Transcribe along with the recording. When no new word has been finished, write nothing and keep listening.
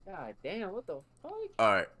God damn, what the fuck?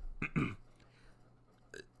 All right.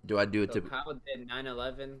 Do I do it So to Kyle did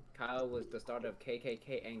 9/11. Kyle was the starter of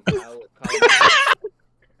KKK, and Kyle was Kyle.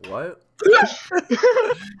 what?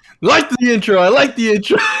 Like the intro. I like the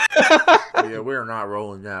intro. Yeah, we're not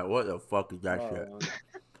rolling that. What the fuck is that shit?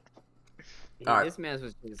 Yeah, Alright. this man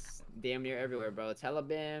was just damn near everywhere, bro.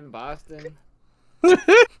 Taliban, Boston.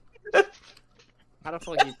 How the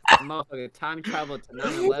fuck you motherfucker time travel to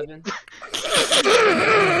 9/11?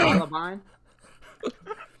 Taliban?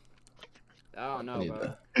 I don't know,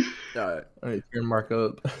 bro. Alright. All right, turn Mark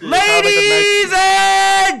up. Ladies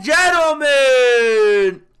and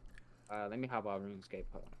gentlemen! Let me hop off RuneScape.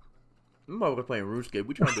 I'm over playing RuneScape.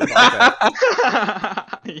 We trying to do a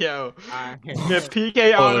podcast. Yo, Alright. the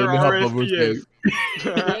PK honor RSPS.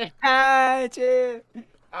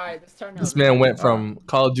 Alright, let's turn This man went from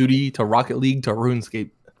Call of Duty to Rocket League to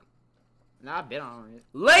RuneScape. Nah, I've been on it.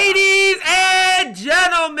 Ladies and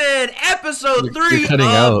gentlemen, episode 3 cutting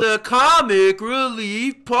of out. the Comic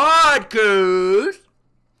Relief Podcast.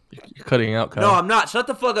 You're cutting out, Kyle. No, I'm not. Shut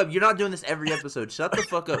the fuck up. You're not doing this every episode. Shut the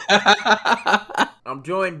fuck up. I'm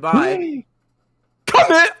joined by...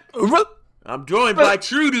 I'm joined by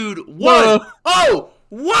True Dude 101!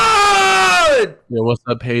 Yo, what's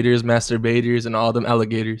up, haters, masturbators, and all them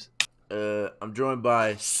alligators? I'm joined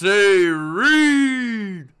by Say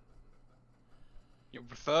Reed. Yo,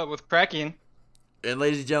 what's up? What's cracking? And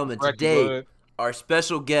ladies and gentlemen, Cracking, today, bud. our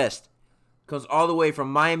special guest comes all the way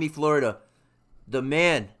from Miami, Florida. The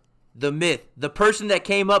man, the myth, the person that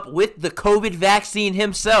came up with the COVID vaccine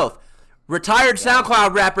himself. Retired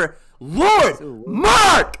SoundCloud rapper,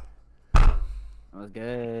 Lordmarkk! That was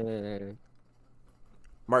good.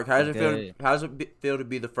 Mark, how does it feel? Okay. How does it feel to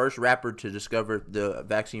be the first rapper to discover the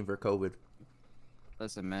vaccine for COVID?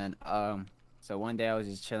 Listen, man. So one day I was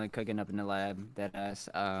just chilling, cooking up in the lab. That ass.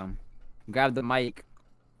 Grabbed the mic,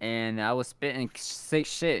 and I was spitting sick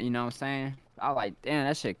shit. You know what I'm saying? I was like, damn,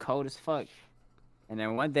 that shit cold as fuck. And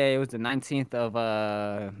then one day it was the 19th of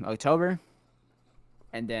October,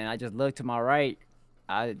 and then I just looked to my right.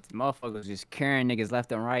 Motherfucker was just carrying niggas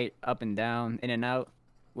left and right, up and down, in and out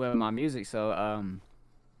with my music. So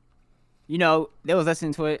you know, they was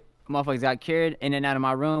listening to it. Motherfuckers got carried in and out of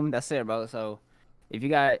my room. That's it, bro. So if you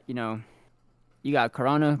got, you know, you got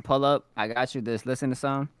Corona, pull up. I got you. Just listen to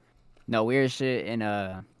some. No weird shit,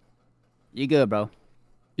 and you good, bro.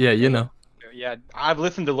 Yeah, you know. Yeah, I've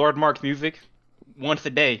listened to Lordmark's music once a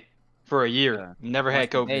day for a year. Never had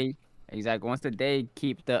Once a COVID. day- exactly. Once a day,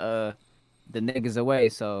 keep the niggas away.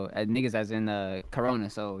 So niggas as in Corona.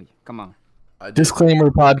 So come on. Disclaimer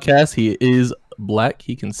podcast, he is black.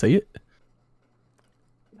 He can say it.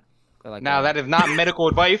 Like Now, that is not medical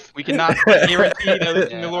advice. We cannot guarantee that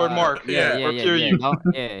listening to Lordmark or cure you.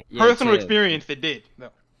 Personal chill. experience, it did. No.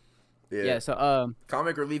 Yeah. So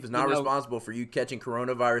Comic Relief is not you know- responsible for you catching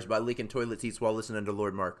coronavirus by leaking toilet seats while listening to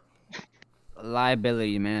Lordmarkk.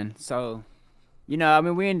 liability, man. So, you know, I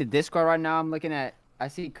mean, we're in the Discord right now. I'm looking at. I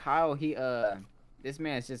see Kyle. This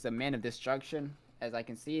man is just a man of destruction. As I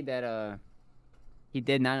can see that he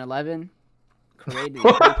did 9/11, created the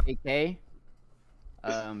KKK.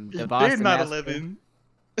 The Boston Massacre.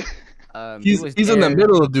 He's in the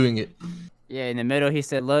middle of doing it. Yeah, in the middle, he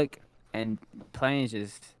said, "Look," and planes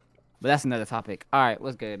just. But that's another topic. All right,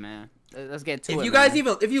 what's good, man? Let's get to it. If you man. guys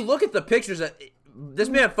if you look at the pictures, this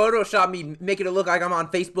man photoshopped me, making it look like I'm on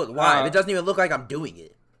Facebook Live. It doesn't even look like I'm doing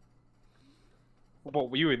it. Well,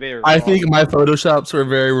 you were there. I think my photoshops were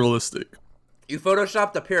very realistic. You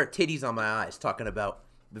photoshopped a pair of titties on my eyes, talking about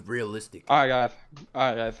the realistic. All right,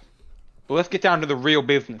 guys. But let's get down to the real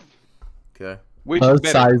business. Okay. Which is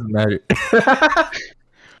better? Size matter.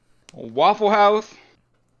 Waffle House,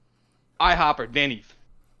 IHOP, or Denny's?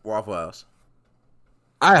 Waffle House.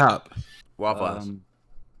 IHOP. Waffle House.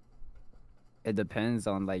 It depends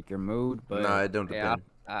on like your mood, but Nah, it don't depend.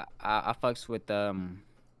 I fucks with I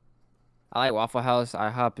like Waffle House.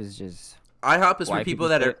 IHOP is just IHOP is for white people people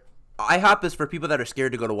that are. shit. IHOP is for people that are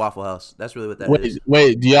scared to go to Waffle House. That's really what that is.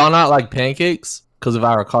 Wait, do y'all not like pancakes? Because if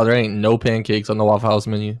I recall, there ain't no pancakes on the Waffle House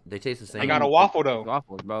menu. They taste the same. I got a waffle though.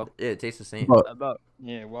 waffles, bro. Yeah, it tastes the same. Bro, About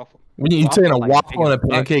Yeah, waffle. when you Waffle saying a like waffle and a big as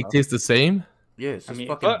fuck, pancake bro. taste the same? Yeah, it's I just mean,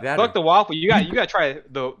 fucking fuck better. the waffle. You got to try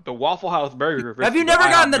the Waffle House burger. Have you versus never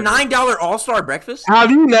gotten the IHOP burger. $9 All-Star breakfast? Have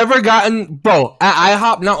you never gotten, bro, at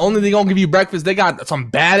IHOP, not only they gonna give you breakfast, they got some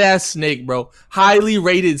badass steak, bro. Highly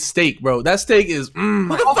rated steak, bro. That steak is, Who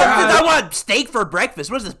the fuck did I want steak for breakfast?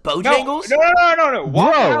 What is this, Bojangles? No. Waffle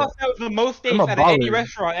Bro, House has the most steaks I'm a out of any baller.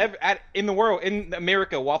 restaurant in the world. In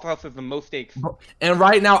America, Waffle House has the most steaks. and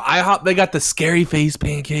right now, IHOP, they got the scary face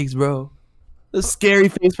pancakes, bro. The scary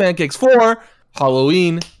face pancakes for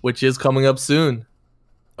Halloween, which is coming up soon.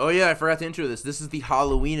 Oh yeah, I forgot to intro this. This is the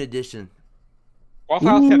Halloween edition. Waffle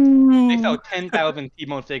House they sell 10,000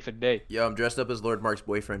 T-bone steaks a day. Yo, I'm dressed up as Lordmark's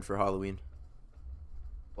boyfriend for Halloween.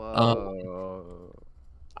 Whoa.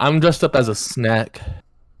 I'm dressed up as a snack.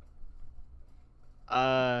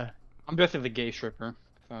 I'm dressed as a gay stripper.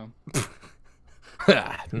 So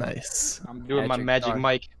Nice. I'm doing my Magic Magic Dark.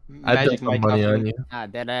 Mike. I bet Magic some Mike. money on costume. you. Nah,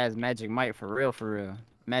 that ass Magic Mike for real, for real.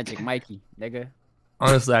 Magic Mikey, nigga.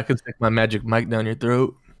 Honestly, I could stick my magic mic down your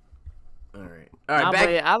throat. All right. All right. Nah, Back.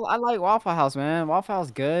 but I like Waffle House, man. Waffle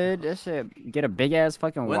House good. That shit, get a big ass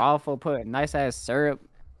fucking What? waffle, put nice ass syrup.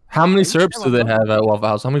 How many Are you syrups do chilling, they bro? have at Waffle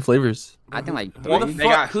House? How many flavors? I think like Who the three. They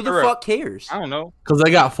got fuck? Who the syrup. fuck cares? I don't know. Because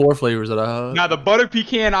they got 4 flavors at a Now the butter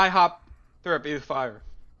pecan IHOP syrup is fire.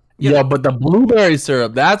 Yeah, but the blueberry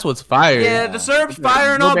syrup, that's what's fire. Yeah, the syrup's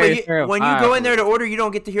fire and all, but Blueberry syrup when you fire, go in bro. there to order, you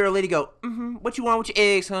don't get to hear a lady go, "What you want with your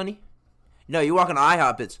eggs, honey?" No, you walk in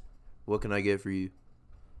IHOP. It's, "What can I get for you?"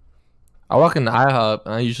 I walk into IHOP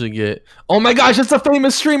and I usually get, oh my gosh, it's a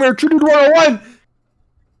famous streamer, True Dude 101.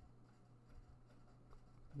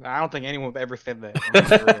 I don't think anyone ever said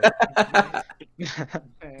that.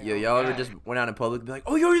 Yo, y'all ever just went out in public and be like,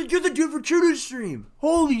 "Oh, you're the dude for True Stream.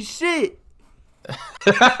 Holy shit!"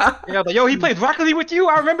 Yeah, like, yo, he plays Rocket League with you.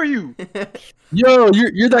 I remember you. Yo,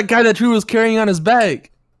 you're that guy that True was carrying on his back.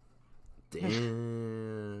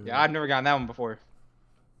 Damn. Yeah, I've never gotten that one before.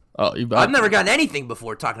 Oh, you I've never gotten anything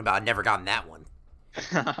before talking about I've never gotten that one.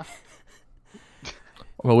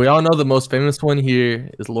 Well, we all know the most famous one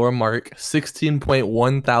here is Lordmarkk,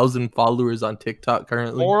 16.1 thousand followers on TikTok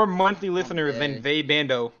currently. More monthly listeners than Vay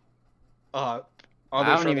Bando. I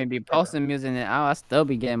don't even be posting music and I still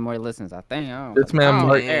be getting more listens. I think. I don't, This man I don't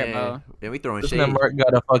Mark- care, bro. Man, we throwing This shade. man Mark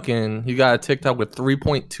got a TikTok with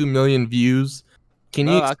 3.2 million views. Can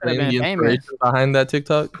you Bro, I could've explain the been inspiration famous. behind that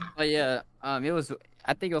TikTok? But yeah, it was.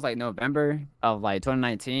 I think it was like November of like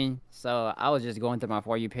 2019. So I was just going through my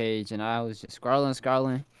For You page and I was just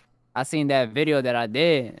scrolling. I seen that video that I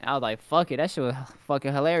did. I was like, "Fuck it, that shit was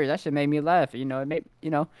fucking hilarious. That shit made me laugh." You know,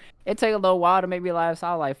 it take a little while to make me laugh. So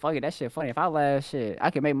I was like, "Fuck it, that shit funny. If I laugh, shit, I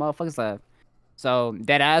can make motherfuckers laugh." So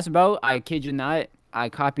that ass, bro. I kid you not. I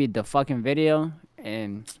copied the fucking video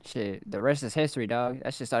and shit. The rest is history, dog.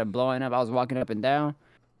 That shit started blowing up. I was walking up and down.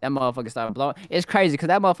 That motherfucker started blowing. It's crazy because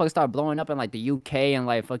that motherfucker started blowing up in like the UK and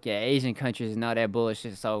like fucking Asian countries and all that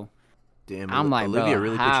bullshit. So Damn, I'm like, Olivia bro,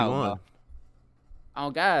 really put how, you on. bro? Oh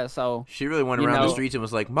God, so She really went You around the know- streets and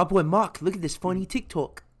was like, "My boy Mark, look at this funny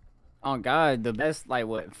TikTok." oh God, the best like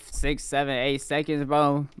what 6, 7, 8 seconds,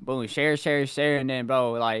 bro. Boom, share, and then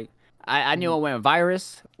bro, like I knew it went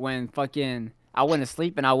virus when fucking I went to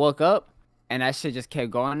sleep and I woke up and that shit just kept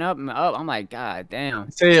going up and up. I'm like, God damn.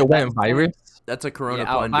 Say it went viral. That's a Corona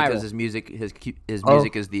Yeah, pun viral. because his music is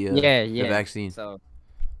the Yeah. the vaccine. So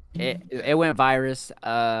it went virus.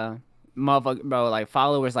 Motherfucker, bro, like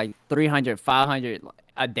followers like 300, 500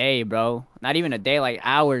 a day, bro. Not even a day, like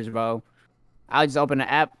hours, bro. I just open the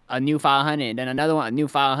app, a new 500, then another one, a new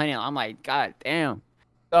 500. I'm like, God damn.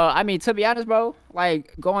 So I mean, to be honest, bro,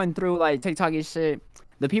 like going through like TikTok and shit,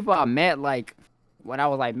 the people I met like when I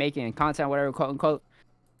was like making content, whatever, quote unquote,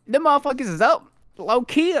 them motherfuckers is up low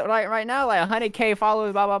key like right now, like 100K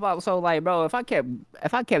followers, blah blah blah. So like, bro, if I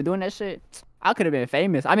kept doing that shit, I could have been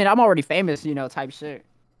famous. I mean, I'm already famous, you know, type shit.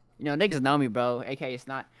 You know, niggas know me, bro. AKA it's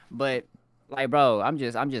not, but like, bro, I'm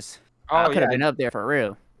just. I could have been up there for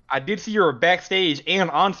real. I did see you were backstage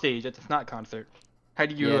and on stage at the Snot concert. How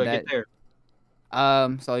did you Yeah, get there?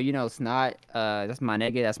 So you know, Snot, that's my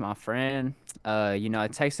nigga, that's my friend. You know, I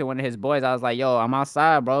texted one of his boys. I was like, "Yo, I'm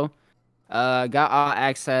outside, bro. Got all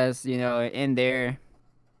access, you know, in there."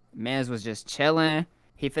 Mans was just chilling.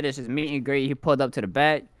 He finished his meet and greet. He pulled up to the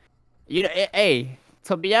back. You know, hey,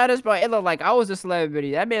 to be honest, bro, it looked like I was a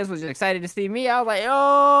celebrity. That man was just excited to see me. I was like,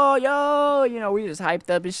 yo, you know, we just hyped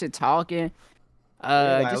up and shit, talking.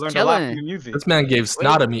 I Just learned a lot from chilling. your music. This man gave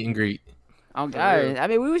Snot a meet and greet. Oh God, I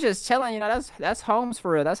mean, we was just chilling. You know, that's homes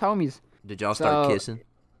for real. That's homies. Did y'all start So- kissing?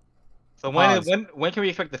 So Pause. when can we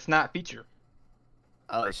expect the Snot feature?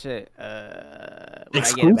 Oh shit. When I get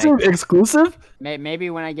Exclusive? back, Exclusive? maybe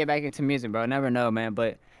when I get back into music, bro. Never know, man.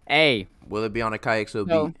 But hey, Will it be on a KXO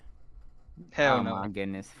No. beat? Hell oh no. my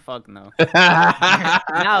goodness, fuck no.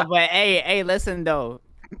 No, but hey, listen though,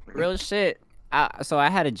 real shit. So I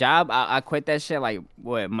had a job. I quit that shit like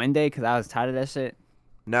what Monday because I was tired of that shit.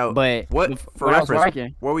 No. But What for when I was reference?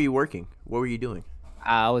 working, Where were you working? What were you doing?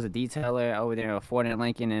 I was a detailer over there at Ford and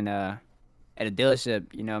Lincoln and at a dealership.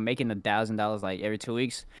 You know, making $1,000 like every 2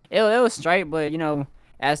 weeks. It was straight, but you know,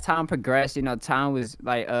 as time progressed, you know, time was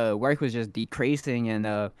like work was just decreasing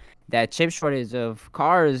and that chip shortage of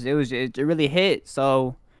cars, it really hit.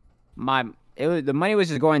 So my the money was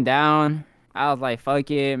just going down. I was like,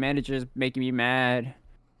 fuck it, manager's making me mad,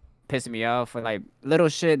 pissing me off for like little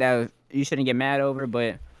shit that you shouldn't get mad over,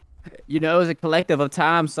 but it was a collective of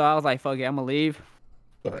time, so I was like, fuck it, I'm gonna leave.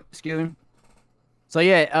 Excuse me. So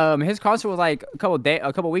yeah, his concert was like a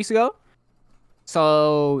couple weeks ago.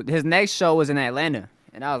 So his next show was in Atlanta,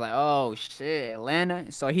 and I was like, oh shit,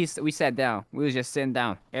 Atlanta. So we sat down. We was just sitting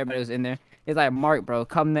down. Everybody was in there. He's like, Mark, bro,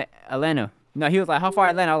 come to Atlanta. No, he was like, how far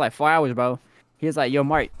Atlanta? I was like, 4 hours, bro. He was like, yo,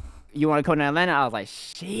 Mark, you want to come to Atlanta? I was like,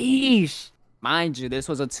 sheesh. Mind you, this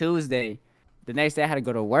was a Tuesday. The next day I had to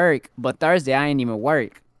go to work, but Thursday I ain't even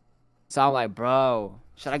work. So I'm like, bro,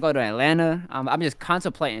 should I go to Atlanta? I'm just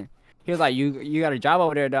contemplating. He was like, you got a job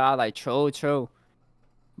over there, though. I was like, true.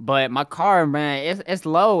 But my car, man, it's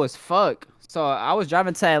low as fuck. So I was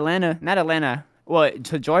driving to Atlanta, not Atlanta,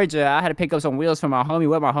 to Georgia. I had to pick up some wheels from my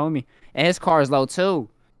homie, and his car is low too.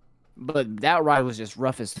 But that ride was just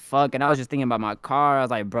rough as fuck, and I was just thinking about my car. I was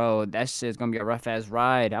like, bro, that shit's gonna be a rough ass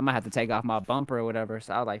ride. I might have to take off my bumper or whatever.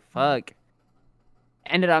 So I was like, fuck.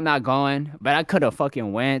 Ended up not going, but I could have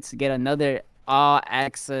fucking went to get another all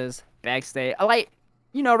access backstage. I like,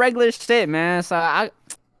 regular shit, man. So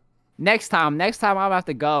next time I'll have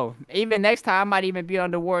to go. Even next time I might even be on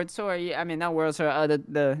the world tour. I mean, not world tour,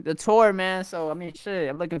 the tour, man. So I mean, shit,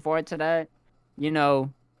 I'm looking forward to that.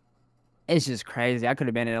 It's just crazy. I could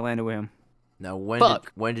have been in Atlanta with him. Now,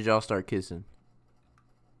 when did y'all start kissing?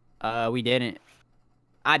 We didn't.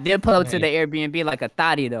 I did pull up to the Airbnb like a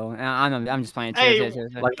thotty though. I'm just playing. Hey, chill.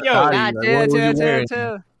 Like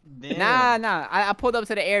Chill. Nah. I pulled up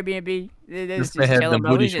to the Airbnb. This just had chilling, them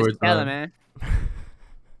bro. booty We just shorts chilling, on. man.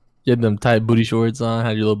 You had them tight booty shorts on,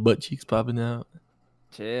 had your little butt cheeks popping out.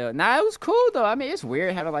 Chill. Nah, it was cool though. I mean, it's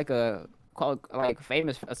weird having like a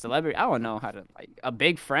famous celebrity. I don't know how to a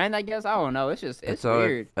big friend. I guess I don't know. It's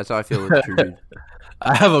weird. That's how I feel with True Dude.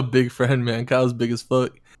 I have a big friend, man. Kyle's big as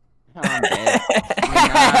fuck. Oh, I'm dead.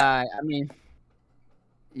 I mean,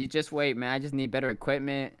 you just wait, man. I just need better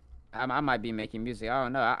equipment. I might be making music. I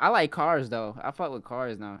don't know. I like cars though. I fuck with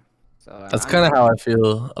cars now. So That's kind of how I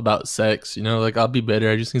feel about sex. Like I'll be better.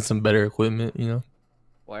 I just need some better equipment.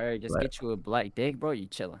 Or just get you a black dick, bro. You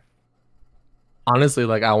chilling. Honestly,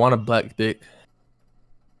 like I want a black dick.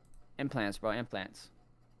 Implants, bro. Implants.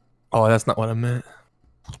 Oh, that's not what I meant.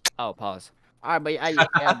 Oh, pause. All right, but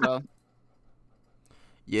yeah, bro.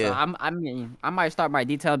 Yeah. So I might start my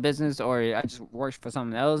detail business, or I just work for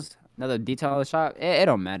something else, another detail shop. It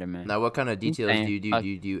don't matter, man. Now, what kind of details do you do? Do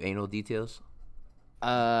you do anal details?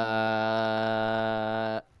 Bro.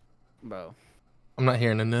 I'm not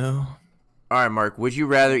hearing a no. All right, Mark. Would you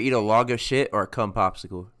rather eat a log of shit or a cum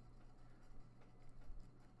popsicle?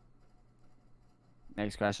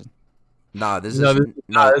 Next question. Nah, this is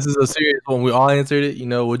a serious one. We all answered it.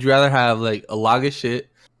 Would you rather have like a log of shit?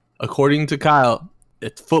 According to Kyle,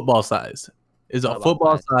 it's football size. Is a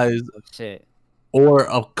football size shit or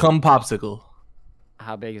a cum popsicle?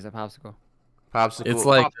 How big is a popsicle? It's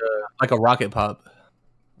like a rocket pop.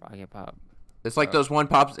 Rocket pop. It's like those one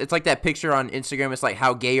pops. It's like that picture on Instagram. It's like,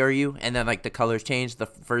 how gay are you? And then like the colors change the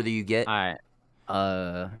further you get. All right.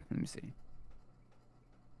 Let me see.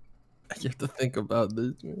 You have to think about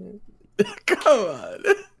this, man. Come on.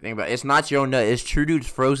 Think about it. It's not your nut. It's True Dude's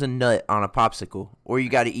frozen nut on a popsicle. Or you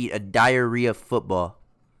got to eat a diarrhea football.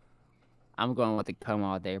 I'm going with the cum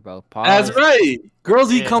all day, bro. Pause. That's right.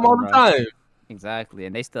 Girls eat cum all the time. Exactly,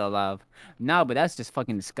 and they still alive. No, but that's just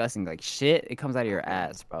fucking disgusting. Like shit, it comes out of your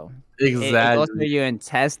ass, bro. Exactly. It goes through your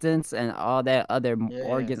intestines and all that other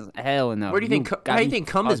organs. Hell no. Where do you think? How do you think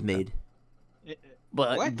cum is made?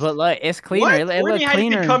 But like it's cleaner. What? It Where do looks you how do you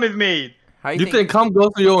cleaner. think cum is made? How You think cum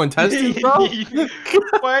goes through your intestines, bro?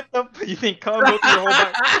 What the? You think cum goes through your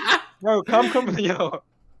whole body? Bro, cum comes yo.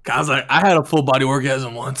 I was like, I had a full body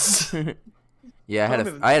orgasm once. Yeah,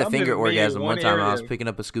 I had a finger orgasm one time. I was picking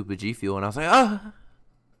up a scoop of G Fuel, and I was like, oh.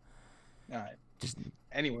 All right.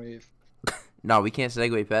 Anyways. No, we can't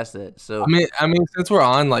segue past that. So I mean, since we're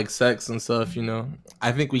on like sex and stuff,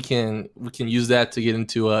 I think we can use that to get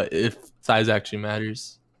into if size actually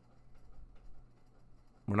matters.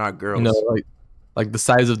 We're not girls. Like the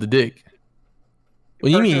size of the dick. What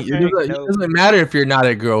do you mean? It doesn't matter if you're not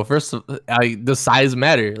a girl. First, the size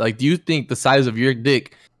matter. Like, do you think the size of your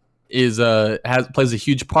dick plays a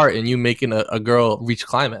huge part in you making a girl reach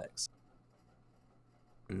climax?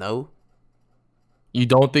 No. You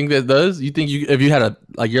don't think that does? You think if you had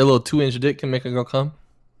your little 2-inch dick can make a girl come?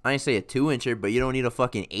 I ain't say a 2-incher, but you don't need a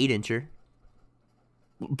fucking 8-incher.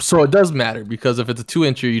 So it does matter, because if it's a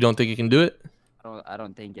 2-incher, you don't think you can do it? I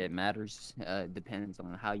don't think it matters. Depends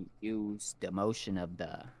on how you use the motion of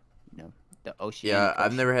the ocean. Yeah,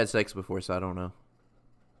 I've never had sex before, so I don't know.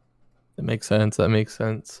 That makes sense. That makes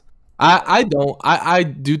sense. I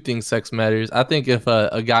do think sex matters. I think if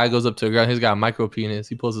a guy goes up to a girl, he's got a micro penis,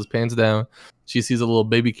 he pulls his pants down, she sees a little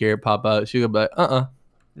baby carrot pop out, she'll be like,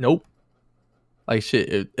 nope. Like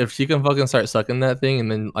shit, if she can fucking start sucking that thing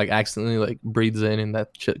and then like accidentally like breathes in and that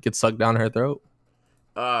shit gets sucked down her throat.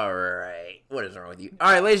 All right. What is wrong with you?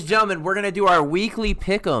 All right, ladies and gentlemen, we're gonna do our weekly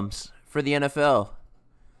pick'ems for the NFL.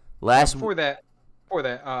 Before that,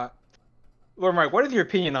 Lordmarkk, what is your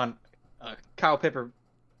opinion on Kyle Pipper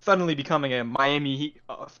suddenly becoming a Miami Heat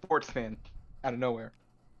sports fan out of nowhere?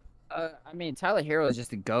 I mean, Tyler Hero is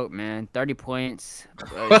just a goat, man. 30 points,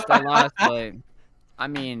 still lost, but I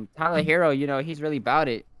mean, Tyler Hero, you know, he's really about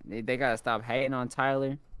it. They gotta stop hating on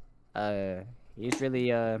Tyler. He's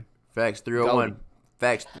really Facts 301.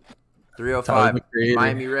 Facts 305.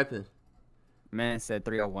 Miami repping. Man said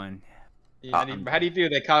 301. Yeah, how do you feel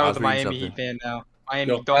that Kyle's a Miami Heat fan now?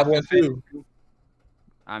 Miami Dolphins fan.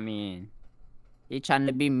 I mean, he trying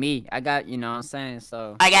to be me. I got, you know what I'm saying?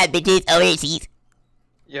 So I got bitches overseas.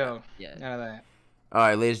 Yo, yeah. None of that. All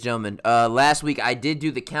right, ladies and gentlemen. Last week I did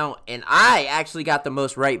do the count, and I actually got the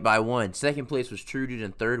most right by one. Second place was True Dude,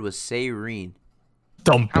 and third was Sayreen.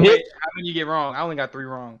 Dumb How many you get wrong? I only got 3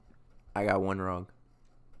 wrong. I got 1 wrong.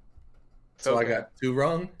 So I got 2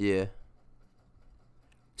 wrong? Yeah.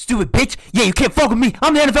 Stupid bitch. Yeah, you can't fuck with me.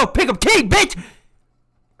 I'm the NFL pick'em king, bitch.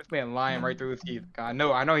 This man lying right through his teeth. I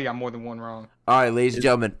know he got more than 1 wrong. All right, ladies and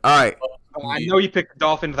gentlemen. All right. I know you picked the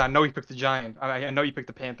Dolphins. I know you picked the Giants. I know you picked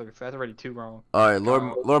the Panthers. So that's already 2 wrong. All right,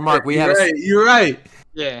 Lordmarkk, we have. You're right.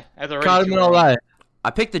 Yeah, that's already Caught 2 him in a wrong. lie. I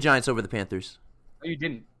picked the Giants over the Panthers. No, you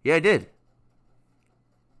didn't. Yeah, I did.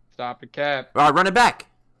 Stop the cap. All right, run it back.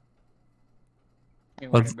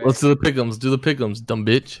 Let's do the pick'ems. Do the pick'ems, dumb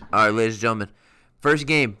bitch. All right, ladies and gentlemen. First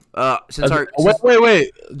game.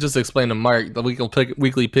 Wait. Just explain to Mark the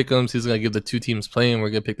weekly pick'ems. He's gonna give the 2 teams playing. We're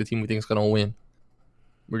gonna pick the team we think is gonna win.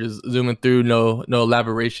 We're just zooming through. No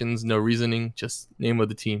elaborations. No reasoning. Just name of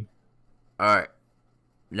the team. All right.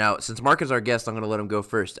 Now, since Mark is our guest, I'm gonna let him go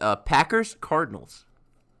first. Packers, Cardinals.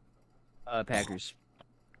 Packers.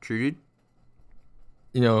 True Dude.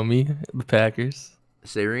 You know me, the Packers.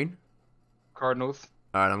 Sayreen. Cardinals.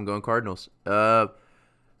 All right, I'm going Cardinals. We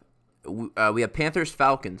have Panthers,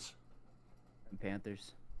 Falcons.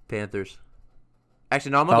 Panthers.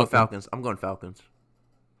 Actually, no, I'm gonna go Falcons. I'm going Falcons.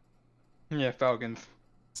 Yeah, Falcons.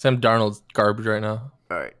 Sam Darnold's garbage right now.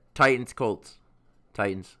 All right. Titans, Colts.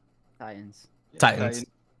 Titans. Titans.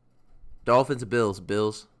 Dolphins, Bills.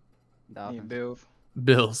 Yeah, Bills.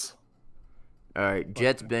 Bills. All right.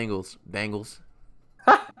 Jets, Bengals. Yeah,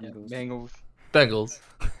 Bengals.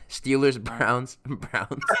 Steelers, Browns.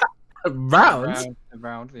 Browns.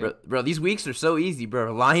 Browns. Yeah. Bro, these weeks are so easy,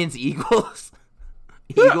 bro. Lions, Eagles.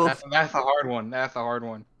 Eagles. That's a hard one. That's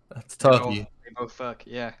tough. They both suck.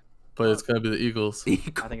 Yeah. But it's gonna be the Eagles. I think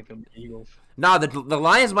it's gonna be the Eagles. Nah, the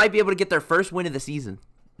Lions might be able to get their first win of the season.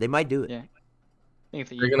 They might do it. Yeah. I think it's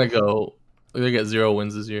the They're Eagles. gonna go. They're gonna get 0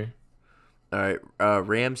 wins this year. All right.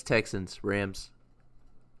 Rams, Texans. Rams.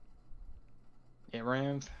 Yeah,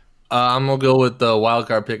 Rams. I'm gonna go with the wild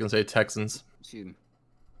card pick and say Texans. Excuse me.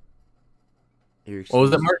 What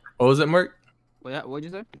was it, Mark? What'd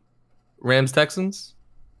you say? Rams, Texans.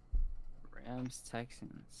 Rams,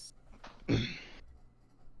 Texans.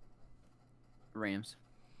 Rams.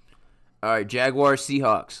 All right. Jaguars,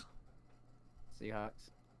 Seahawks.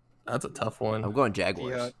 That's a tough one. I'm going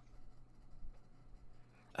Jaguars.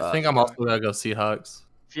 I think I'm also gonna go Seahawks.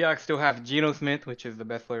 Seahawks still have Geno Smith, which is the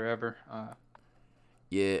best player ever.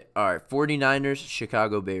 Yeah. All right. 49ers,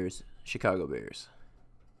 Chicago Bears.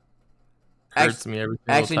 Hurts me every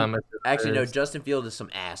single time. Actually, no. Justin Fields is some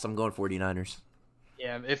ass. I'm going 49ers.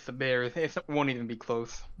 Yeah, it's the Bears. It won't even be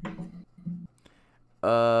close.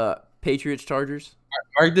 Patriots, Chargers.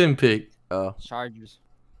 Mark didn't pick. Chargers.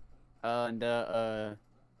 What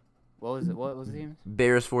was it? What was the team?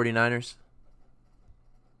 Bears, 49ers.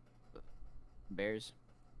 Bears.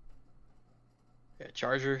 Yeah,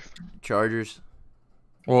 Chargers.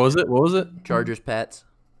 What was it? Chargers, Pats.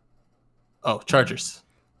 Oh, Chargers.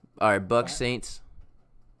 All right. Bucks, Saints.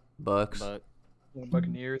 Bucks.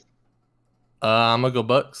 Buccaneers. I'm gonna go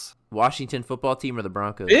Bucks. Washington football team or the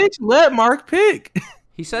Broncos? Bitch, let Mark pick.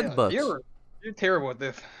 He said Bucks. You're terrible at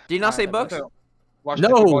this. Did he not say Bucks?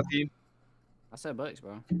 Washington No. football team. I said Bucks,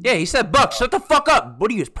 bro. Yeah, he said Bucks. Shut the fuck up.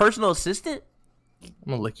 What are you, his personal assistant?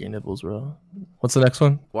 I'm gonna lick your nipples, bro. What's the next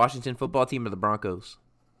one? Washington football team or the Broncos?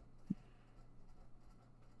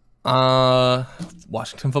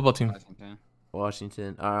 Washington football team.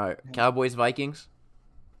 Washington. All right. Cowboys, Vikings.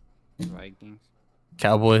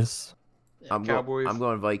 Cowboys. Yeah, Cowboys. I'm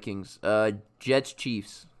going Vikings. Jets,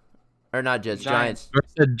 Chiefs. Or not Jets, Giants. I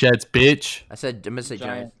said Jets, bitch. I'm gonna say Giants.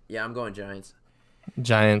 Giants. Yeah, I'm going Giants.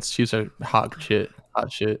 Giants. Chiefs are hot shit.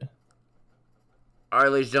 Hot shit. All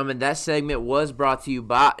right, ladies and gentlemen, that segment was brought to you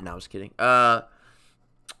by. No, I was kidding.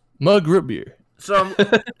 Mug root beer.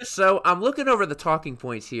 So I'm looking over the talking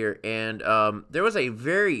points here, and there was a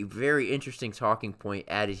very, very interesting talking point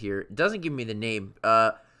added here. It doesn't give me the name.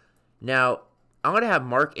 Now I'm gonna have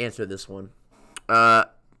Mark answer this one.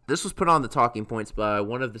 This was put on the talking points by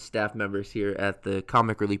one of the staff members here at the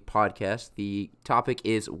Comic Relief Podcast. The topic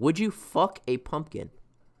is: would you fuck a pumpkin?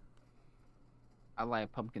 I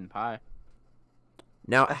like pumpkin pie.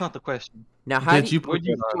 Now, That's not the question. now, how Did do you? you put Would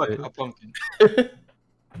you that on fuck it? a pumpkin?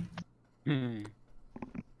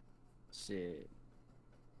 Shit.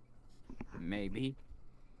 Maybe. You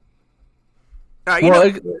Well, know,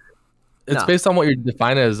 like, it's No. based on what you're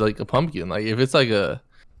defining as like a pumpkin. Like if it's like a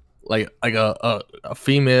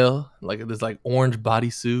female, like this like orange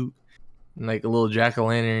bodysuit and like a little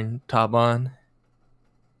jack-o'-lantern top on,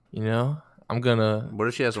 you know, I'm gonna what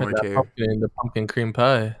if she has turn orange that hair? pumpkin into pumpkin cream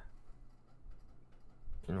pie.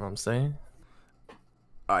 You know what I'm saying?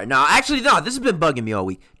 All right, no, actually, no. This has been bugging me all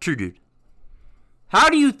week. True, dude. How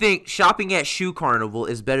do you think shopping at Shoe Carnival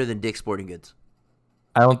is better than Dick's Sporting Goods?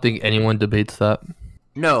 I don't think anyone debates that.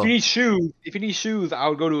 No. If you need shoes, I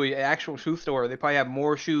would go to an actual shoe store. They probably have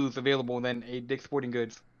more shoes available than a Dick's Sporting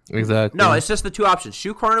Goods. Exactly. No, it's just the two options: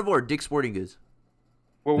 Shoe Carnival or Dick's Sporting Goods.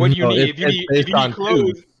 Well, what do you No, need? it's based on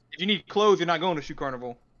shoes. If you need clothes, you're not going to Shoe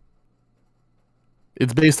Carnival.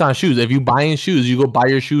 It's based on shoes. If you buying shoes, you go buy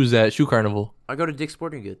your shoes at Shoe Carnival. I go to Dick's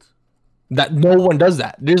Sporting Goods. That no one does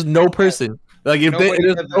that. There's no person. Like if Nobody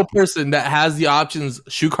there's does no person that has the options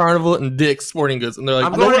Shoe Carnival and Dick's Sporting Goods, and they're like,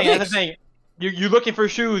 I'm I'm going to saying, Dick's. that's the thing. You're looking for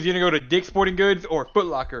shoes. You're gonna go to Dick's Sporting Goods or Foot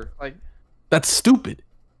Locker. Like that's stupid.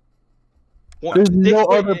 one. There's Dick's no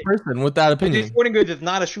Sporting- other person with that Dick's opinion. Sporting Goods is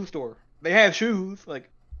not a shoe store. They have shoes. Like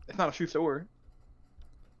it's not a shoe store.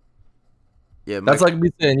 Yeah, That's like me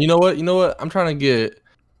saying, you know what? I'm trying to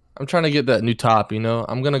get that new top. You know,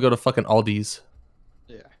 I'm gonna go to fucking Aldi's.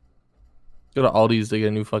 Yeah. Go to Aldi's to get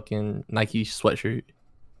a new fucking Nike sweatshirt.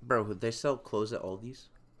 bro. They sell clothes at Aldi's.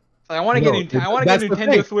 Like, I want to No, get I want to get a that's the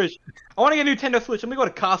Nintendo thing. Switch. I want to get a Nintendo Switch. Let me go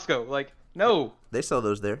to Costco. Like no. They sell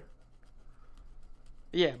those there.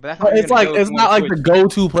 Yeah, but that's But not. it's like it's not like the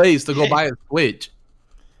go-to place to go Yeah. buy a Switch.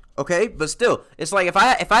 Okay, but still, it's like if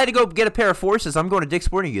I had to go get a pair of forces, I'm going to Dick's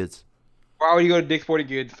Sporting Goods. Why would you go to Dick's Sporting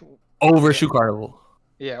Goods? Over Shoe Carnival.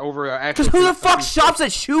 Yeah, over actual. Because who the shoe- fuck shoe- shops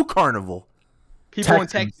at Shoe Carnival? People in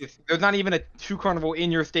Texans. Texas. There's not even a shoe carnival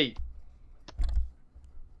in your state.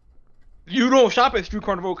 You don't shop at shoe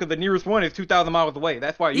carnival because the nearest one is 2,000 miles away.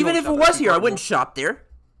 That's why. You Even don't if it shop at was Shoe here, I Carnival. wouldn't shop there.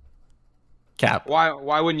 Cap.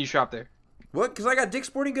 Why wouldn't you shop there? What? Because I got Dick's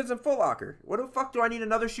Sporting Goods and Foot Locker. What the fuck do I need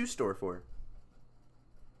another shoe store for?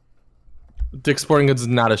 Dick's Sporting Goods is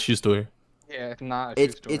not a shoe store. Yeah, it's not a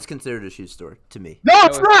shoe store. It's considered a shoe store to me. No,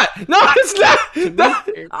 it's not. No, it's not.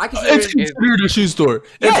 I consider It's it. considered a shoe store.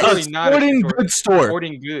 Yeah, It's really a not a shoe sporting store. goods store.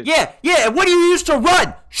 Sporting goods. Yeah, yeah. And what do you use to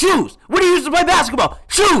run? Shoes. What do you use to play basketball?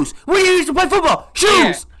 Shoes. What do you use to play football?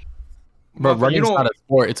 Shoes. But You running's don't- not a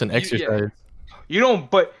sport. It's an yeah. exercise. You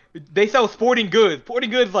don't. But they sell sporting goods. Sporting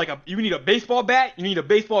goods like you need a baseball bat. You need a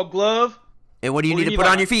baseball glove. And what do you What need do to you put need,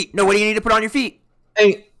 on like- your feet? No, what do you need to put on your feet?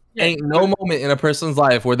 Ain't no moment in a person's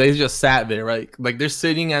life where they just sat there, right? Like they're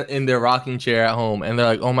sitting in their rocking chair at home, and they're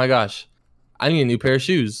like, "Oh my gosh, I need a new pair of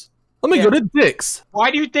shoes. Let me Yeah. go to Dick's."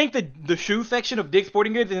 Why do you think the shoe section of Dick's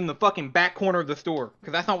Sporting Goods is in the fucking back corner of the store?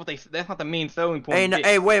 Because that's not what that's not the main selling point. Hey, of no, Dick's.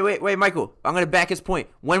 hey, wait, Michael. I'm gonna back his point.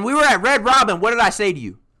 When we were at Red Robin, what did I say to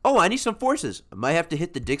you? Oh, I need some forces. I might have to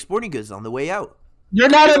hit the Dick's Sporting Goods on the way out. You're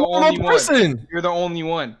not You're a the only normal one. person. You're the only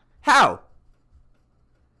one. How?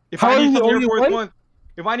 If How I are need you some the Air only Force one? Ones,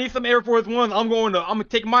 if I need some Air Force Ones, I'm gonna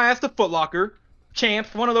take my ass to Foot Locker,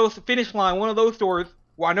 Champs, one of those Finish Line, one of those stores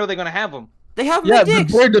where I know they're gonna have them. They have Yeah, the the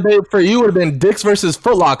Dick's. fair debate for you would have been Dick's versus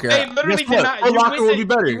Foot Locker. They literally Guess did what? not. Foot Locker will be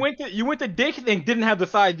better. You went to Dick's and didn't have the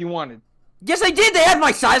size you wanted. Yes, I did. They had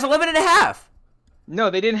my size 11 and a half. No,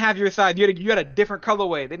 they didn't have your size. You had a different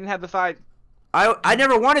colorway. They didn't have the size. I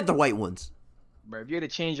never wanted the white ones. Bro, if you had to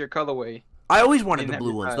change your colorway. I always wanted Didn't the have blue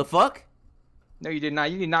your ones. size. The fuck? No, you did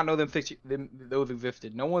not. You did not know those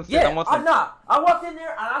existed. No one said Yeah, I want I'm some. not. I walked in there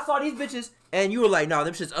and I saw these bitches, and you were like, "Nah,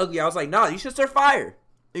 them shit's ugly." I was like, "Nah, these shits are fire."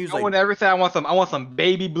 And you was No like, one ever said I want some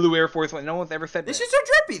baby blue Air Force One. No one's ever said that. "These shits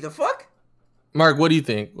are drippy." The fuck? Mark, what do you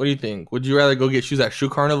think? What do you think? Would you rather go get shoes at Shoe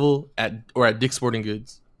Carnival or at Dick's Sporting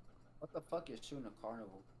Goods? What the fuck is shooting a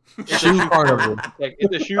carnival? Shoe Carnival.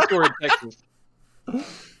 It's a shoe store in Texas.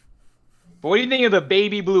 But what do you think of the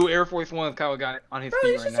baby blue Air Force Ones Kyle got on his Bro,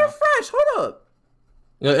 feet these right shits now? are fresh. Hold up.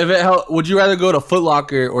 You know, if it help, would you rather go to Foot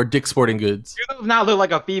Locker or Dick's Sporting Goods? Those does not look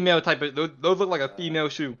like a female type of. Those look like a female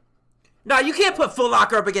shoe. No, you can't put Foot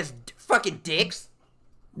Locker up against fucking Dick's.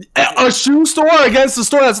 A shoe store against a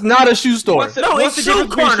store that's not a shoe store. No, it's the shoe difference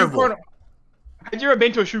between carnival. Have you ever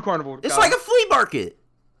been to a shoe carnival? It's Kyle? like a flea market.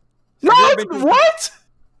 No, Have you ever been to- what?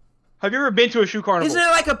 Have you ever been to a shoe carnival? Isn't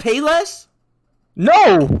it like a Payless?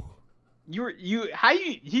 No.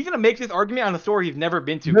 He's gonna make this argument on a store he's never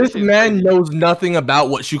been to. This This is man crazy. knows nothing about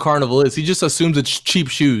what shoe carnival is. He just assumes it's cheap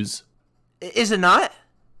shoes. Is it not?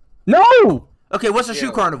 No, Okay, what's a Yeah.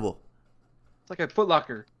 shoe carnival? It's like a Foot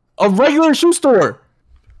Locker. a regular shoe store.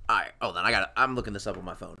 All right, hold on. I'm looking this up on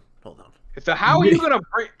my phone. Hold on. So how are you gonna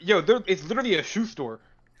bring? It's literally a shoe store.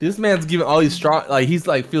 This man's giving all these strong, like he's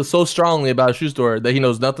like feels so strongly about a shoe store that he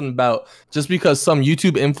knows nothing about just because some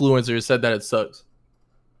YouTube influencer said that it sucks.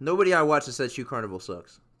 Nobody I watched that said shoe carnival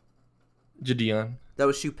sucks. Jadion. That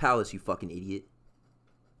was Shoe Palace, you fucking idiot.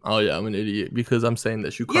 Oh yeah, I'm an idiot because I'm saying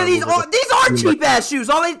that shoe Yeah, carnival. these are cheap ass shoes.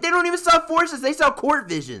 They don't even sell Forces. They sell Court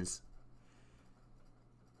Visions.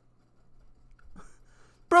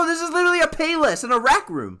 Bro, this is literally a Payless in a rack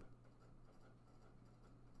room.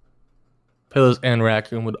 Payless and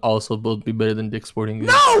Raccoon would also both be better than Dick's Sporting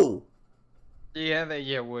Goods. No. Yeah,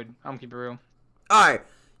 they would. I'm keep it real. All right.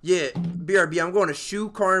 Yeah, BRB, I'm going to Shoe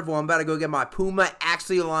Carnival. I'm about to go get my Puma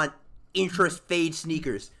Axialon Interest Fade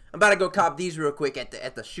sneakers. I'm about to go cop these real quick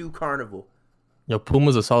at the Shoe Carnival. Yo,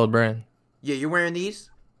 Puma's a solid brand. Yeah, you're wearing these?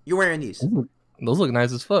 You're wearing these. Ooh, those look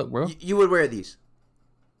nice as fuck, bro. You would wear these.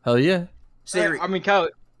 Hell yeah. Say, I mean, Kyle.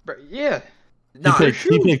 Yeah. nah.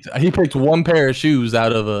 He picked one pair of shoes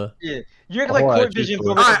out of a. Yeah. You act like Oh, I Court just Visions.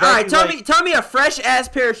 thought- over All right. exactly Tell me a fresh ass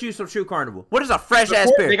pair of shoes from Shoe Carnival. What is a fresh ass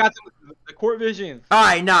pair? They got the Court Visions. All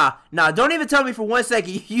right, nah. Don't even tell me for 1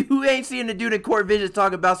 second. You ain't seeing the dude in Court Visions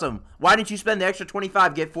talk about some. Why didn't you spend the extra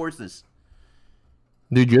 25 get Forces?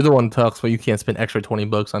 Dude, you're the one who talks, but you can't spend extra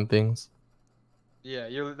 $20 on things.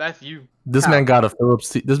 Yeah, that's you. This How? man got a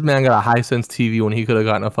Philips. This man got a Hisense TV when he could have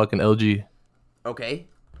gotten a fucking LG. Okay.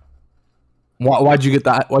 Why'd you get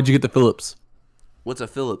the Philips? What's a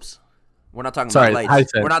Phillips? We're not talking Sorry, about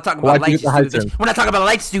lights. Hisense. We're not talking Why'd about you lights, get you the stupid Hisense? bitch. We're not talking about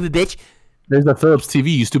lights, stupid bitch. There's a Philips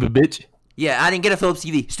TV, you stupid bitch. Yeah, I didn't get a Philips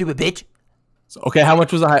TV, stupid bitch. So, okay, how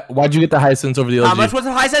much was why'd you get the Hisense over the LG? How much was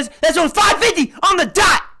the Hisense? That's on $550 on the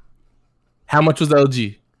dot. How much was the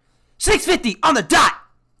LG? $650 on the dot.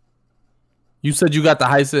 You said you got the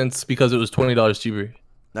Hisense because it was $20 cheaper.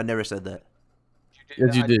 I never said that.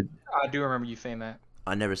 Yes, you did. I do remember you saying that.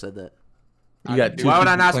 I never said that. You got two Why would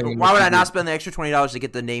I people not? claiming Why would that I you not did. spend the extra $20 to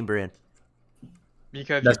get the name brand?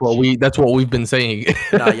 Because That's what we've been saying.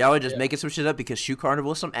 Nah, y'all are just making some shit up because Shoe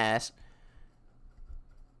Carnival is some ass.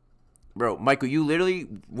 Bro, Michael, you literally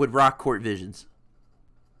would rock Court Visions.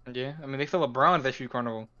 Yeah, I mean they sell LeBron at that shoe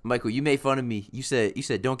carnival. Michael, you made fun of me. You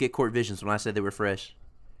said don't get Court Visions when I said they were fresh.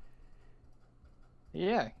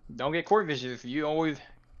 Yeah, don't get Court Visions. You always,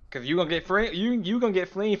 cause you gonna get you gonna get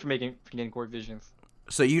flamed for getting Court Visions.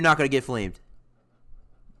 So you're not gonna get flamed.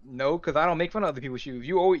 No, cause I don't make fun of other people's shoes.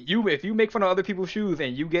 If you make fun of other people's shoes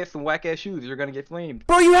and you get some whack ass shoes, you're gonna get flamed.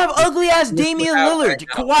 Bro, you have ugly ass Damian out Lillard, right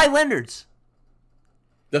now. Kawhi Leonard's.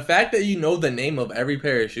 The fact that you know the name of every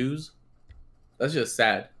pair of shoes, that's just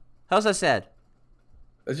sad. How's that sad?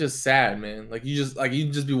 That's just sad, man. Like you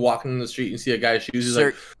just be walking in the street and see a guy's shoes. He's Sir,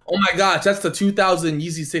 like, oh my gosh, that's the 2000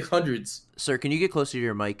 Yeezy 600s. sir, can you get closer to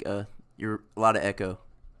your mic? You're a lot of echo.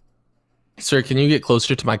 Sir, can you get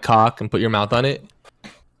closer to my cock and put your mouth on it?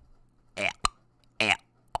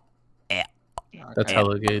 That's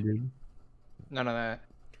hella gay, dude. None of that.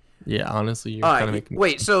 Yeah, honestly, you're All kind of right, making me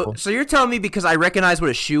wait. So you're telling me because I recognize what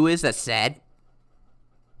a shoe is, that's sad?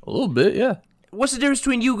 a little bit, yeah. What's the difference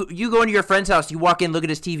between you going to your friend's house, you walk in, look at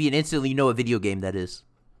his TV, and instantly you know what video game that is?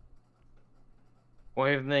 Well,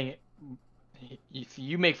 here's the thing. If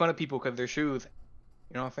you make fun of people because their shoes,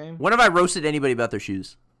 you know what I'm saying? When have I roasted anybody about their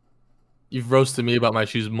shoes? You've roasted me about my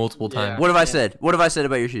shoes multiple Yeah. times. What have I said? What have I said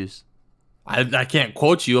about your shoes? I can't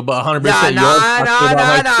quote you, but 100%.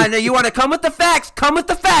 No. You want to come with the facts? Come with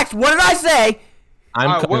the facts. What did I say?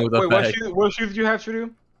 I'm coming with a fact. What shoes do you have,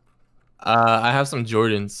 Shadu? I have some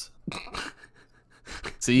Jordans.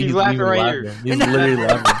 See, He's laughing even right here. He's literally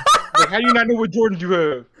laughing. Like, how do you not know what Jordans you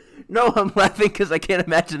have? No, I'm laughing because I can't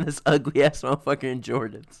imagine this ugly ass motherfucker in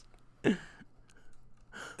Jordans.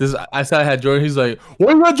 I said I had Jordan. He's like,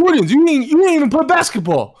 "What about Jordans? You ain't even play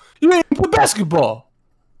basketball. You ain't even play basketball."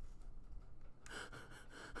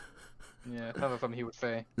 Yeah, it sounds like something he would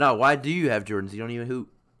say. No, why do you have Jordans? You don't even hoop.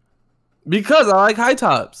 Because I like high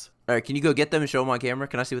tops. All right, can you go get them and show them on camera?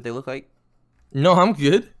 Can I see what they look like? No, I'm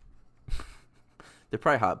good. They're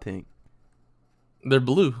probably hot pink. They're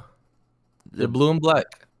blue. They're blue and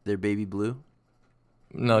black. They're baby blue.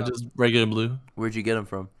 No, just regular blue. Where'd you get them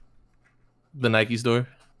from? The Nike store.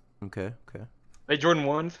 Okay. Hey, Jordan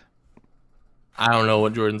 1s. I don't know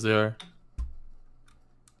what Jordans they are.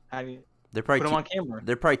 How do you They're probably put them on camera?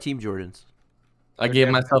 They're probably Team Jordans. I gave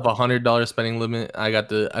myself $100 spending limit. I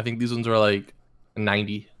think these ones are like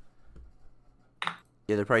 90. Yeah,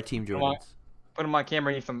 they're probably Team Jordans. Put them on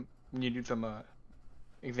camera. You need to do some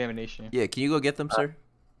examination. Yeah, can you go get them, sir?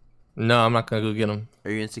 No, I'm not gonna go get them.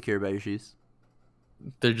 Are you insecure about your shoes?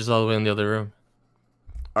 They're just all the way in the other room.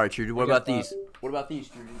 All right, Trudy. What about these? What about these,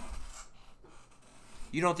 Trudy?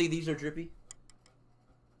 You don't think these are drippy?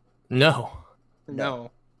 No.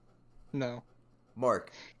 No.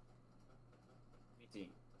 Mark,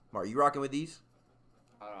 you rocking with these?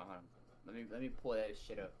 Hold on. Let me pull that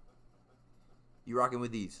shit up. You rocking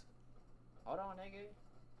with these? Hold on, nigga.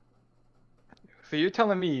 So you're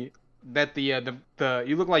telling me that the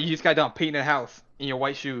you look like you just got done painting a house in your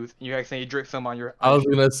white shoes, and you accidentally dripped some on your. I was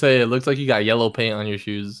gonna say it looks like you got yellow paint on your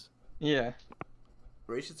shoes. Yeah.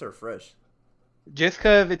 Races are fresh. Just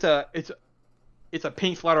cause it's a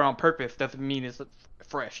paint splatter on purpose doesn't mean it's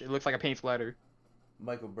fresh. It looks like a paint splatter.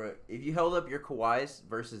 Michael, bro, if you held up your Kawhis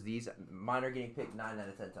versus these, mine are getting picked 9 out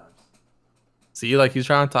of 10 times. See, like he's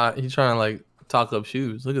trying to like talk up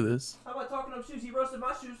shoes. Look at this. How about talking up shoes? He roasted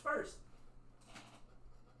my shoes first.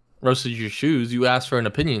 Roasted your shoes. You asked for an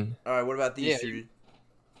opinion. All right, what about these, Yeah, Trudy?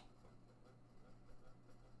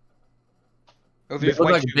 Those are These just look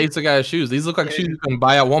white like shoes. basic ass shoes. These look like Yeah. shoes you can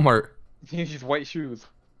buy at Walmart. These are just white shoes.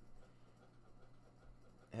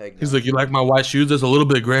 Heck no. He's like, you like my white shoes? There's a little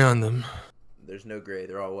bit of gray on them. There's no gray.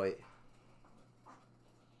 They're all white.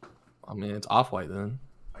 I mean, it's off white then.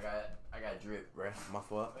 I got drip, bro. My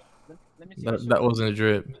fault. Let me see the That wasn't a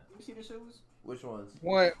drip. shoes. You see the shoes? Which ones?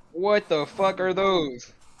 What the fuck are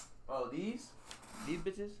those? Oh, these? These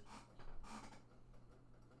bitches?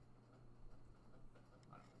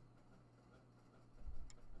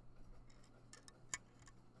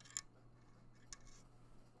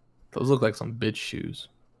 Those look like some bitch shoes.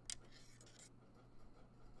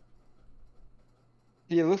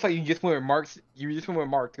 Yeah, it looks like you just went with Mark's. You just went with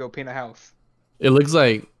Mark to go paint a house. It looks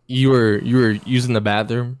like you were using the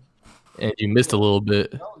bathroom and you missed a little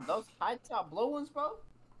bit. Those high top blue ones, bro.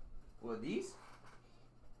 What, these?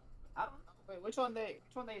 I don't know. Wait, which one they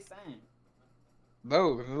saying?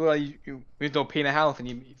 Those look like you went to go paint a house and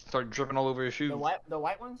you start dripping all over your shoes. The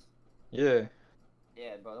white ones? Yeah.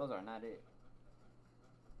 Yeah, bro. Those are not it.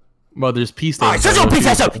 Well, there's pea Alright, stains. shut your bitch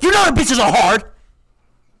ass up. You know the bitches are hard.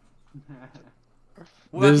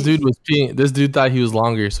 This dude thought he was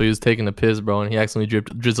longer, so he was taking a piss, bro, and he accidentally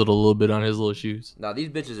drizzled a little bit on his little shoes. Nah, these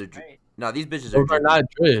bitches are Right. these bitches are Those are drip. not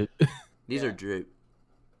drip. These are drip.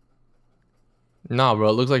 Nah, bro,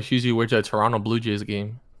 it looks like shoes you wear to a Toronto Blue Jays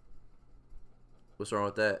game. What's wrong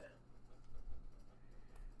with that?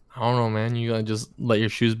 I don't know, man. You gotta just let your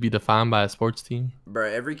shoes be defined by a sports team. Bro,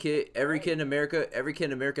 every kid in America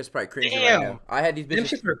is probably cringing Damn. right now. I had these Them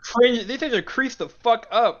bitches. shits are cringe. These things are creased the fuck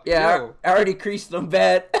up. Yeah, Yo. I already creased them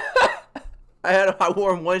bad. I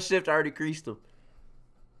wore them one shift. I already creased them.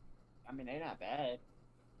 I mean, they're not bad.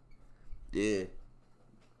 Yeah.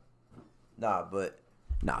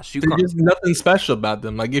 Nah, shoe. There's just nothing special about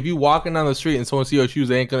them. Like if you walking down the street and someone see your shoes,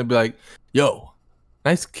 they ain't gonna be like, "Yo,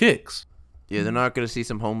 nice kicks." Yeah, they're not gonna see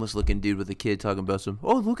some homeless looking dude with a kid talking about some.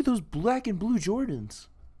 Oh, look at those black and blue Jordans.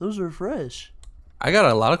 Those are fresh. I got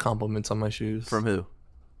a lot of compliments on my shoes From who?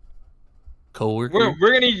 coworkers. We're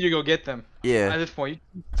gonna need you to go get them. At Yeah. this point,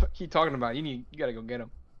 you keep talking about it. You gotta go get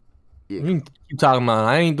them. You can keep talking about.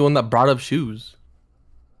 I ain't the one that brought up shoes.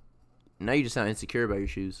 Now you just sound insecure about your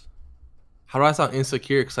shoes. How do I sound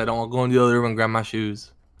insecure? Because I don't want to go in the other room and grab my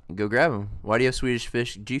shoes. Go grab them. Why do you have Swedish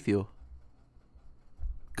Fish G Fuel?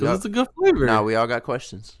 Because it's a good flavor. Nah, we all got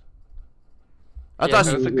questions. I Yeah, thought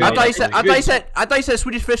no, it's a good- I thought you it's said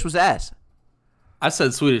Swedish Fish was ass. I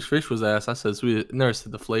said Swedish Fish was ass. I said never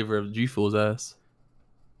said the flavor of G Fuel's ass.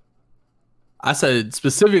 I said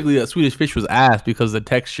specifically that Swedish Fish was ass because of the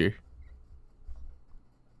texture.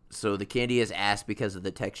 So the candy is ass because of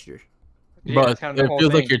the texture. Yeah, But that's kind of the it whole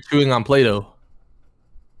feels like thing. you're chewing on Play-Doh.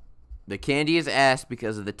 The candy is ass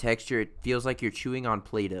because of the texture. It feels like you're chewing on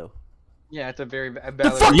Play-Doh. Yeah, it's a very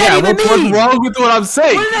valid. fuck? Yeah, even what's mean? wrong with what I'm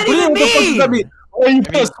saying? What does that do you even know what the fuck does that mean? When you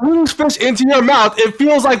put a Swedish Fish into your mouth, it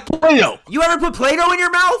feels like Play-Doh. You ever put Play-Doh in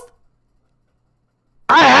your mouth?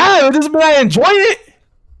 I have. It doesn't mean I enjoy it.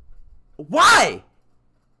 Why?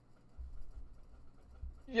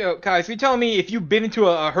 Yo, guys, you telling me if you bit into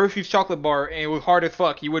a Hershey's chocolate bar and it was hard as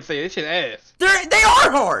fuck, you would say this shit ass? They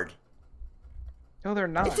are hard. No, they're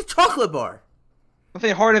not. It's a chocolate bar. I'm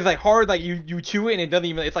saying hard is like hard, like you chew it and it doesn't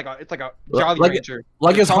even. It's like a Jolly Like Rancher.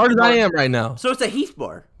 Like The as hard as I chocolate bar- am right now. So it's a Heath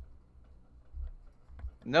bar.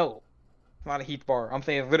 No, it's not a Heath bar. I'm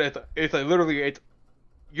saying literally.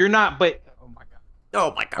 You're not, but oh my god.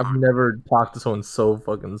 Oh my I've god. never talked to someone so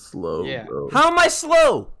fucking slow, Yeah. bro. How am I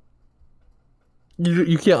slow?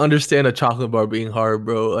 You can't understand a chocolate bar being hard,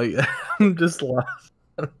 bro. Like I'm just lost.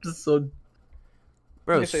 I'm just so.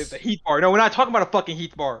 Bro, You say it's a Heath bar. No, we're not talking about a fucking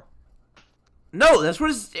Heath bar. no, that's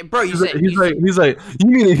what it's. Bro, you say. He's like, you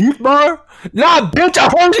mean a Heath bar? Nah, bitch, a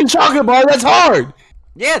Hershey chocolate bar. That's hard.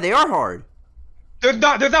 Yeah, they are hard. There's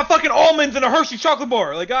not fucking almonds in a Hershey chocolate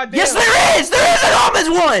bar. Like goddamn. Yes, there is. There is an almonds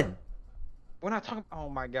one. We're not talking. Oh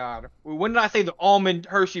my god. When did I say the almond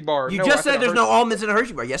Hershey bar? You No, just I said a there's no Hershey- almonds in a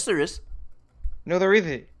Hershey bar. Yes, there is. No, there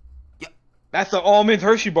isn't. Yeah. That's the almond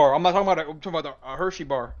Hershey bar. I'm not talking about. I'm talking about a Hershey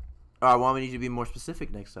bar. All right, well, we need you to be more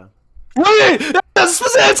specific next time. Wait,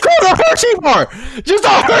 it's called a Hershey bar. Just a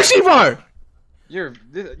Hershey bar.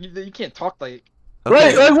 You can't talk like.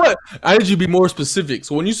 Right, like what? I need you to be more specific.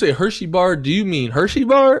 So when you say Hershey bar, do you mean Hershey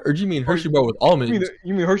bar or do you mean Hershey bar with almonds?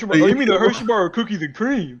 You mean Hershey bar? Oh, you mean the Hershey bar with cookies and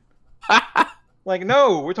cream? Like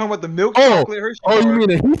no, we're talking about the milk chocolate Hershey bar. Oh, you mean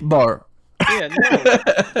a Heath bar? Yeah,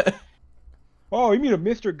 no. Oh, you mean a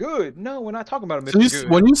Mr. Good? No, we're not talking about a So Mr. Good.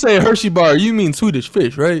 when you say Hershey bar, you mean Swedish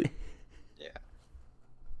fish, right? Yeah.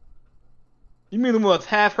 You mean the one that's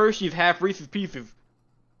half Hershey's, half Reese's Pieces?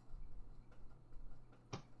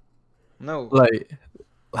 No. Like,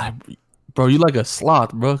 bro, you like a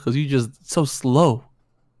sloth, bro, because you just so slow.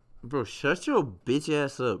 Bro, shut your bitch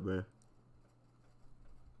ass up, bro.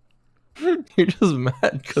 You're just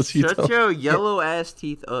mad because you Shut don't. your yellow ass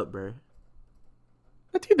teeth up, bro.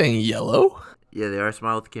 That teeth ain't yellow. Yeah, they are.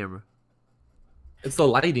 Smile at the camera. It's the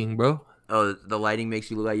lighting, bro. Oh, the lighting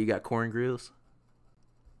makes you look like you got corn grills.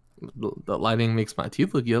 The lighting makes my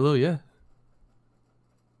teeth look yellow. Yeah.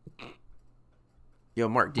 Yo,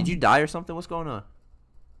 Mark, did you die or something? What's going on?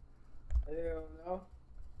 I don't know.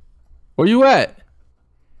 Where you at?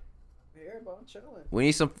 Here, but I'm chilling. We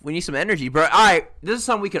need some energy, bro. All right, this is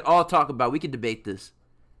something we could all talk about. We could debate this.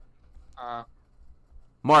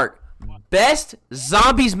 Mark, best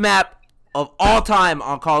zombies map of all time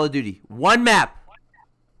on Call of Duty. One map.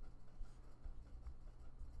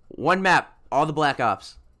 One map. All the Black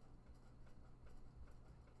Ops.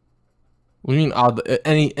 What do you mean all the,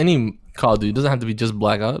 any Call of Duty? It doesn't have to be just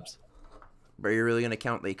Black Ops. Bro, you're really gonna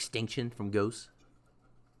count the extinction from Ghosts?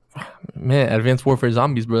 Man, Advanced Warfare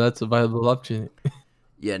Zombies, bro. That's a viable option.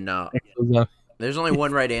 Yeah, no. There's only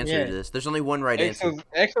one right answer to this. There's only one right answer.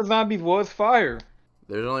 Exo Zombies was fire.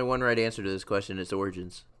 There's only one right answer to this question. It's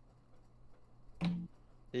Origins.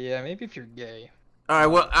 Yeah, maybe if you're gay. All right.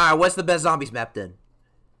 Well, all right. What's the best zombies map then?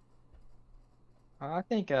 I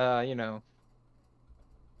think you know.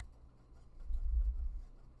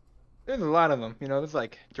 There's a lot of them. You know, there's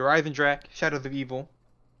like Horizon Drac, Shadows of Evil.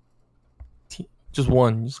 Just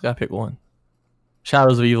one. You just gotta pick one.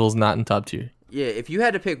 Shadows of Evil is not in top tier. Yeah. If you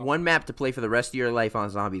had to pick one map to play for the rest of your life on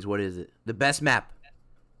zombies, what is it? The best map.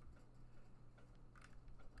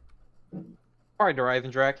 Probably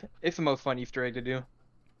Horizon Drac. It's the most fun Easter egg to do.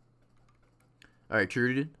 All right,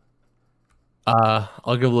 True dude. I'll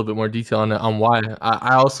give a little bit more detail on why.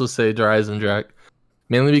 I also say Horizon Drac,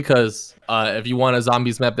 mainly because if you want a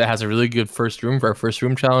zombies map that has a really good first room for a first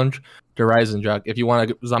room challenge, Horizon Drac. If you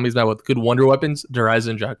want a zombies map with good wonder weapons,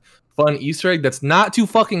 Horizon Drac. Fun Easter egg that's not too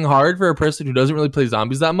fucking hard for a person who doesn't really play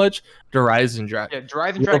zombies that much, Horizon Drac. Yeah,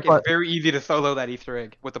 Horizon Drac is very easy to solo that Easter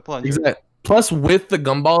egg with the plunger. Exactly. Plus, with the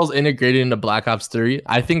gumballs integrated into Black Ops 3,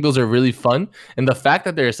 I think those are really fun. And the fact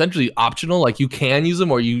that they're essentially optional, like you can use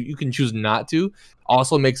them or you can choose not to,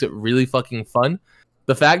 also makes it really fucking fun.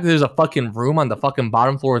 The fact that there's a fucking room on the fucking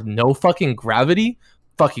bottom floor with no fucking gravity,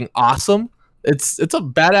 fucking awesome. It's a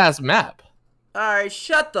badass map. All right,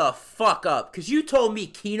 shut the fuck up, cause you told me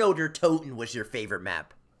Kino der Toten was your favorite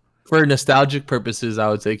map. For nostalgic purposes, I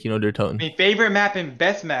would say Kino der Toten. I mean, favorite map and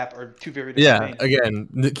best map are two very different things.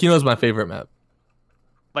 Again, Kino's my favorite map.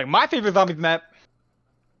 Like my favorite zombies map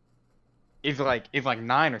is like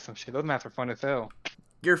 9 or some shit. Those maps are fun as hell.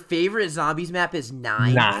 Your favorite zombies map is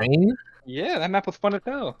 9? 9? Yeah, that map was fun as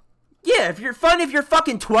hell. Yeah, if you're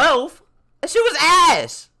fucking 12. That shit was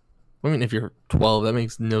ass. I mean, if you're 12, that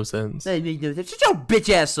makes no sense. Shut your bitch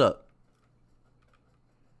ass up.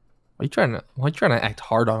 Why you trying to act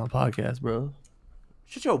hard on a podcast, bro?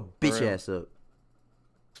 Shut your bitch ass up.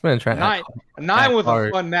 This man trying to act 9 was hard.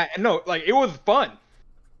 a fun map. No, like it was fun.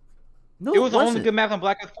 No, It was the only wasn't. good map on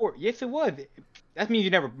Black Ops 4. Yes, it was. That means you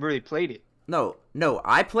never really played it. No,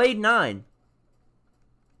 I played 9.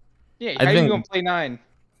 Yeah, I how you think- gonna play 9?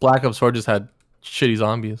 Black Ops 4 just had shitty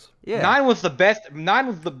zombies. Yeah. 9 was the best. 9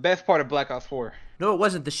 was the best part of Black Ops 4. No, it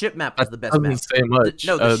wasn't. The ship map was the best Doesn't map. say much.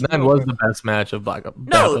 No, the that was the best match of Black Ops.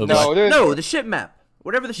 No, the ship map.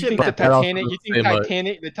 Whatever the You ship think map. the That also Titanic? You doesn't think say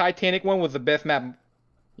much. The Titanic one was the best map?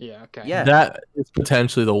 Yeah. Okay. Yeah. That is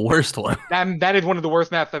potentially the worst one. That is one of the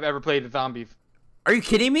worst maps I've ever played with zombies. Are you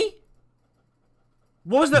kidding me?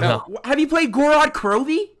 What was that? No. Have you played Gorod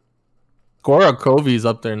Krovi? Gora Kovi's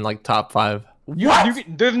up there in like top 5. What?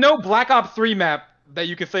 There's no Black Ops 3 map that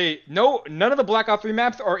you can say none of the Black Ops 3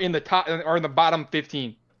 maps are in the top or in the bottom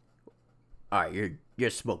 15. All right, you're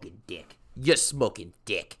smoking dick. You're smoking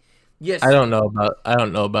dick. Yes. I don't know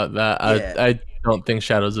about that. Yeah. I don't think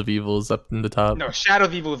Shadows of Evil is up in the top. No, Shadow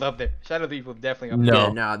of Evil is up there. Shadow of Evil is definitely up No. there.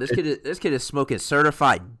 Yeah, nah, this kid is smoking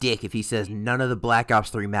certified dick if he says none of the Black Ops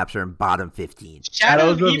 3 maps are in bottom 15.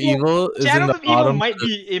 Shadows of Evil is in Shadows the of Evil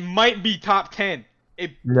bottom. might be top 10.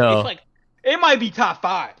 No. It's like it might be top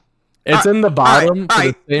 5. It's in the bottom for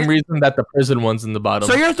alright. the same reason that the prison one's in the bottom.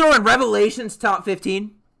 So you're throwing Revelations top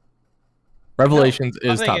 15? Revelations No,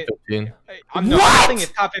 I is think top it- 15. I'm not saying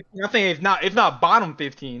it's top 15. I'm saying it's not bottom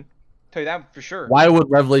 15. Tell you that for sure. Why would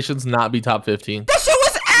Revelations not be top 15? That shit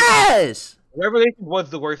was ass! Revelation was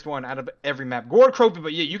the worst one out of every map. Gord Krovi,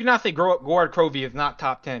 but yeah, you cannot say Gord Krovi is not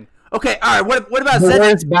top 10. Okay, alright, what about The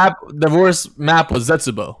Zetsubo? worst map was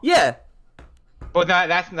Zetsubo. Yeah. But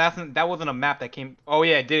that wasn't a map that came. Oh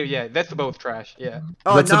yeah, it did yeah. That's both trash. Yeah.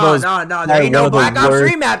 Oh, Zetsubo's no, there probably ain't no one of the Black Ops 3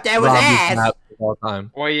 worst map that was zombies ass. maps of all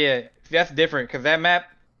time. Well, yeah, that's different because that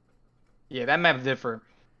map. Yeah, that map's different.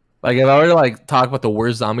 Like if I were to like talk about the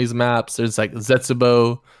worst zombies maps, there's like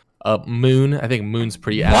Zetsubo, Moon. I think Moon's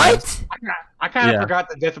pretty ass. What? I kind of Yeah. forgot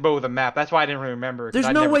that Deathbow was a map. That's why I didn't really remember. 'cause There's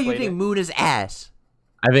I no never way you played think it. Moon is ass.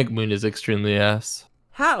 I think Moon is extremely ass.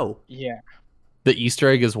 How? Yeah, The Easter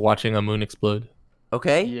egg is watching a moon explode.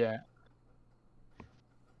 Okay. yeah.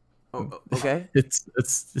 Okay.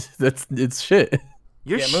 It's shit.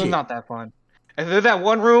 You're Yeah, shit. Moon's not that fun. And there's that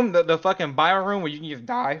one room, the fucking bio room, where you can just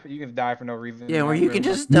die. You can die for no reason. Yeah, where Not you really can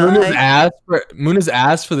fun. just Moon is die.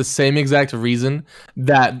 ass for the same exact reason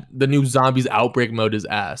that the new zombies outbreak mode is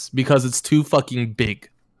ass, because it's too fucking big.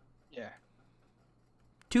 Yeah.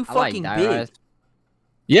 Too I like fucking Die big. Rise.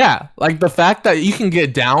 Yeah, like the fact that you can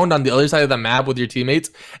get downed on the other side of the map with your teammates,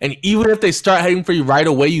 and even if they start heading for you right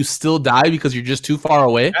away, you still die because you're just too far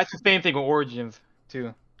away. That's the same thing with Origins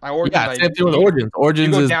too. Like Origins, Yeah, like, same thing with Origins. You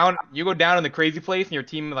Origins go is down. You go down in the crazy place, and your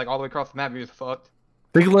team like all the way across the map. You're just fucked.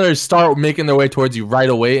 they can literally start making their way towards you right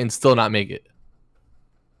away and still not make it.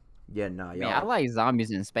 Yeah, nah, Man, y'all. I like zombies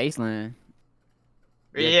in Spaceland.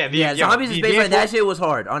 Yeah, Zombies in the Space Land, that example- shit was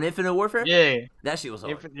hard. On Infinite Warfare? Yeah, That shit was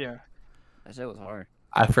hard. yeah. That shit was hard.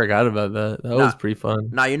 I forgot about that. That was pretty fun.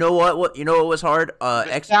 Nah, you know what? You know what was hard?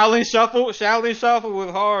 Shaolin Shuffle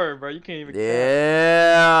was hard, bro. You can't even.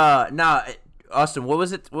 Yeah. Nah, Austin, what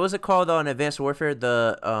was it? What was it called on Advanced Warfare?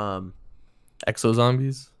 The Exo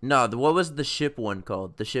zombies. what was the ship one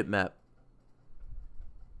called? The ship map.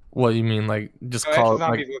 What do you mean? Like just No, call Exo it like?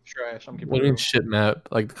 Zombies was trash. I'm keeping What do you it mean real. shit map?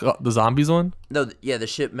 Like the zombies one? No, the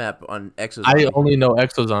ship map on Exo. I only know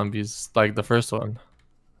Exo zombies, like the first one.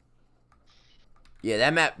 Yeah,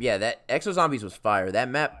 that map. Yeah, that Exo Zombies was fire. That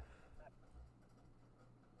map.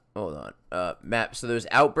 Hold on. Map. So there's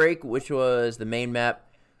Outbreak, which was the main map.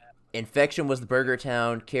 Infection was the Burger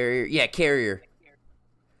Town. Carrier. Yeah, Carrier.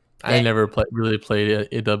 I never really played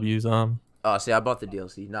AW's. Oh, see, I bought the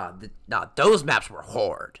DLC. Nah, those maps were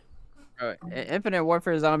hard. Bro, Infinite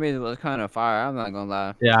Warfare Zombies was kind of fire. I'm not gonna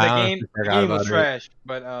lie. Yeah, The I game, honestly the forgot game about was it. trash,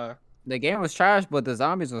 but The game was trash, but the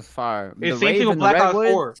zombies was fire. it's the same thing Raids with and the Black Ops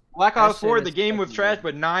Redwoods, 4. Black Ops shit 4, is the game was fucking trash, good.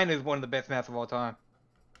 but 9 is one of the best maps of all time.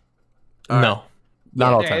 No,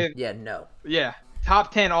 not all Yeah, time. Yeah, no. Yeah,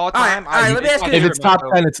 top 10 all All right, time. all right, let me ask you If it's top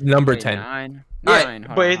 10, it's number Wait, 10. Nine. Yeah, Nine.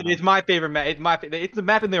 Hold But on, it's, hold on. it's my favorite map. It's the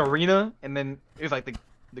map in the arena, and then it's like the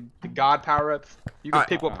god power ups. You can Alright.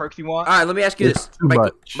 pick what perks you want. All right, let me ask you It's this, too Michael.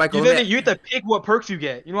 much. Michael, You have to pick what perks you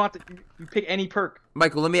get. You don't have to. You pick any perk.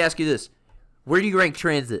 Michael, let me ask you this: where do you rank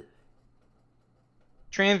Transit?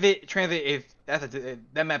 Transit is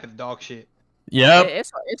that map is dog shit. Yep,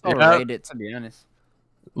 It's Yeah. overrated, to be honest.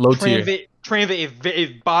 low tier. Transit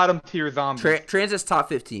is bottom tier zombies. Transit's top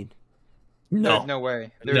 15. There's No, no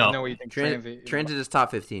way. There's No. no way you think Transit. Transit is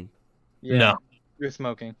top 15. Yeah, No. You're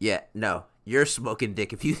smoking. Yeah, no. You're smoking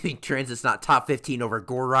dick if you think Transit's not top 15 over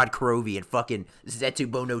Gorod Krovi and fucking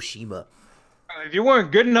Zetsubo no Shima. If you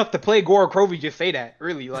weren't good enough to play Gora Krovi, just say that.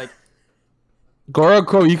 Really, like. Goro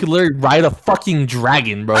Crow, you could literally ride a fucking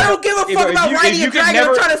dragon, bro. I don't give a If- fuck if about you- if riding you a could dragon. never-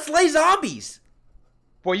 I'm trying to slay zombies.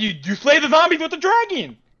 Well, you slay the zombies with the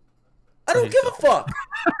dragon. I don't give a fuck.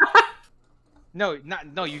 No,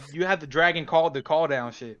 you have the dragon call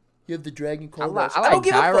down shit. You have the dragon I, called li- us. I I don't like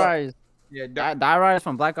give a Die fuck. Rise. Yeah, Die Rise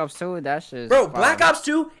from Black Ops 2. That shit's Bro, fire. Black Ops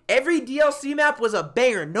 2, every DLC map was a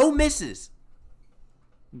banger. No misses.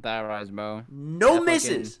 Die Rise, bro. No That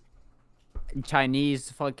misses.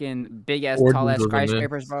 Chinese fucking big ass Origins tall ass was a miss.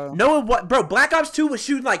 skyscrapers, bro. No, what, bro? Black Ops 2 was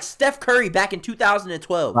shooting like Steph Curry back in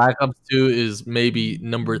 2012. Black Ops 2 is maybe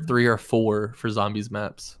number 3 or 4 for zombies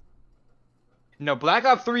maps. No, Black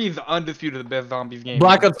Ops 3 is undisputed the best zombies game.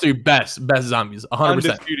 Black Ops 3 best zombies, 100%.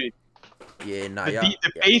 Undisputed. Yeah, nah, The, y'all.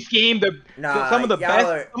 the base game, some of the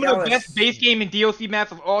best base game and DLC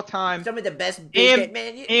maps of all time, Some of the best and,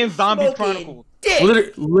 man, and Zombie smoking Chronicles.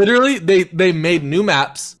 dick. Literally, they made new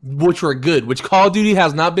maps which were good, which Call of Duty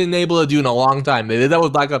has not been able to do in a long time. They did that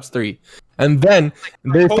with Black Ops 3, and then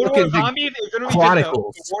they Total War fucking did Zombies is literally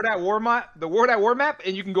Chronicles. just the War at War map,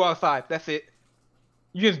 and you can go outside. That's it.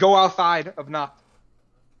 You just go outside of not.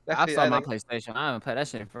 That's I it. saw my like- PlayStation. I haven't played that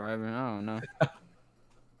shit in forever. I don't know.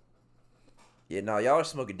 Yeah, no, y'all are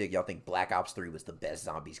smoking dick. Y'all think Black Ops 3 was the best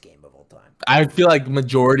zombies game of all time. I feel like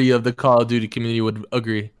majority of the Call of Duty community would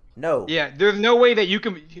agree. No. Yeah, there's no way that you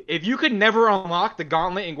can. If you could never unlock the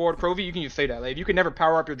Gauntlet in Gold Pro V, you can just say that. Like, if you could never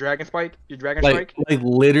power up your Dragon Strike, Like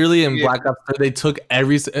literally in Yeah. Black Ops 3, they took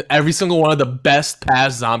every single one of the best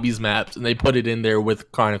past zombies maps and they put it in there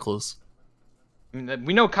with Chronicles. I mean,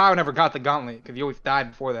 we know Kyle never got the Gauntlet because he always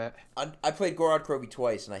died before that. I played Gorod Krovi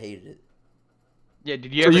twice and I hated it. Yeah,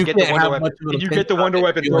 did you So ever you get the can't Wonder have Weapon? much of an Did you get the opinion Wonder on it.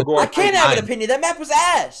 Weapon You for like- Gold? I can't have an Fine. opinion. That map was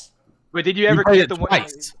ass. But did you ever played get it the one?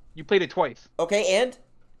 twice. You played it twice. Okay, and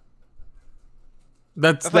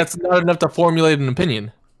That's like- not enough to formulate an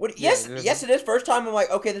opinion. what? Yeah, Yes, there's- yes, it is. First time I'm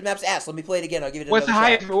like, okay, this map's ass. Let me play it again. I'll give it What's the another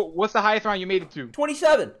highest? shot. What's the highest round you made it to?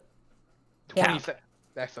 27. 27.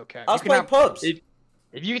 That's okay. I was You playing cannot- pubs.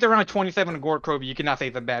 If you get around 27 in Gord Krovi, you cannot say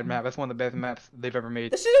it's a bad map. That's one of the best maps they've ever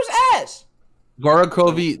made. This shit was ass. Gora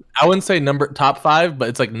Krovi, I wouldn't say top 5, but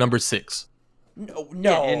it's like number 6. No, Yeah,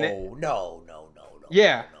 no, and no.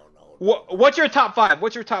 Yeah. No. What's your top 5?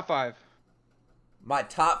 What's your top 5? My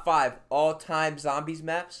top 5 all-time zombies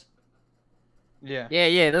maps. Yeah.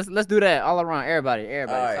 Yeah. Let's do that all around. Everybody.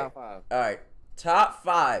 Alright. Top 5. All right, top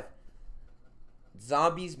 5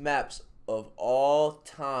 zombies maps of all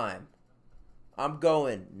time. I'm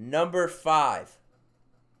going number 5.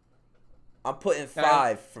 I'm putting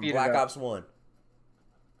 5 from speed it Black up. Ops 1.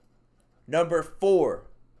 Number 4.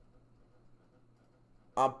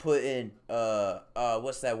 I'm putting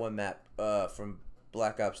what's that one map from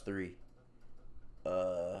Black Ops 3?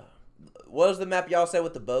 What was the map y'all said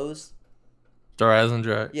with the bows? Horizon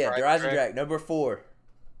Drag. Yeah, Horizon Horizon Drag. Drag. Number 4.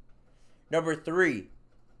 Number 3.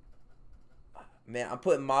 Man, I'm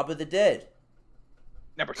putting Mob of the Dead.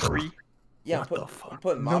 Number 3. Yeah, What the fuck? I'm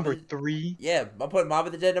putting Mob Number of, 3. yeah, I'm putting Mob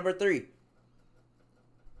of the Dead number 3.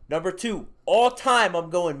 Number 2, all time I'm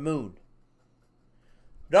going Moon.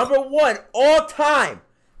 Number 1, all time,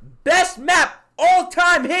 best map all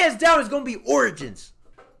time, hands down, is gonna be Origins.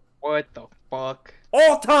 What the fuck?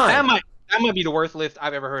 All time. That might be the worst list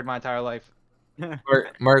I've ever heard in my entire life.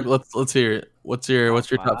 Mark, let's hear it. What's your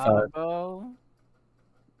top 5? Bro.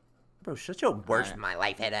 Bro, shut your worst my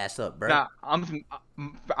life head ass up, bro. Nah,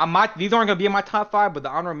 these aren't gonna be in my top 5, but the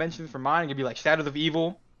honorable mentions for mine are gonna be like Shadows of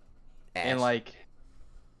Evil Ass. and like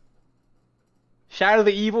Shadow of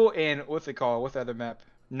the Evil and what's it called? What's the other map?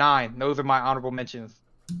 9. Those are my honorable mentions.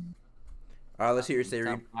 All right, let's hear your say,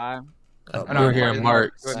 Top Reed. 5. Oh, I know, We're hearing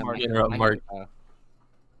Mark. Go ahead, Mark. Interrupt Mark.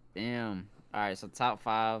 Damn. All right, so top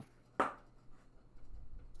 5.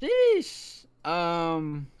 Sheesh.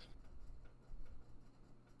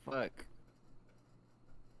 Fuck.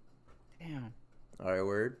 Damn. All right,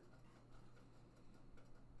 word.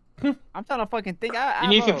 I'm trying to fucking think. You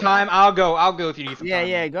need some time? I'll go if you need some time.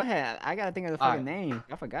 Yeah. Go ahead. I gotta think of the fucking name.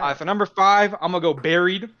 I forgot. Alright, so number 5, I'm gonna go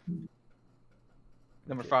Buried.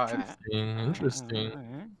 Number 5. Interesting.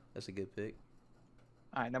 Alright. That's a good pick.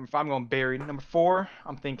 Alright, number 5, I'm going Buried. Number 4,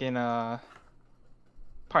 I'm thinking probably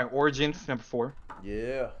Origins. Number 4.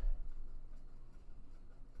 Yeah.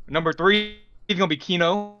 Number 3 is gonna be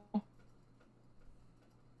Kino.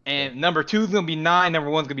 And number 2 is gonna be 9.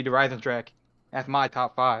 Number 1 is gonna be the Horizon track. That's my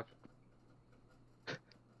top 5.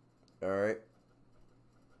 All right.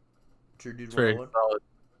 True dude It's very 101. solid.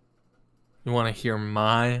 You want to hear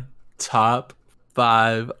my top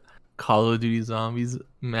 5 Call of Duty Zombies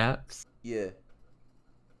maps? Yeah.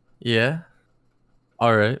 Yeah.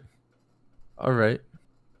 All right.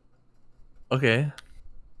 Okay.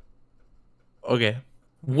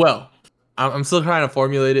 Well, I'm still trying to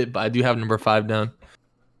formulate it, but I do have number 5 down.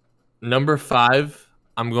 Number 5,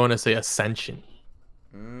 I'm going to say Ascension.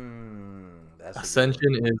 That's a good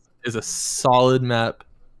Ascension is a solid map.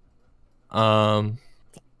 I'm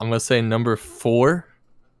gonna say number 4.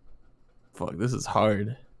 fuck, this is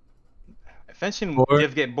hard. Ascension Four.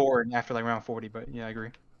 just get bored after like round 40, but yeah, I agree.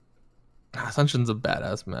 Ascension's a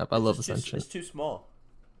badass map. I love Ascension. It's too small.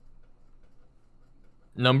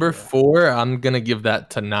 Number 4, I'm gonna give that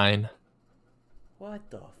to 9. What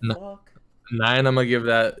the No. fuck? 9, I'm gonna give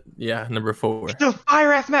that. Yeah, number 4. It's a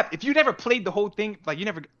fire ass map. If you never played the whole thing, like you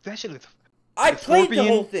never, that shit is. I The played the Scorpion.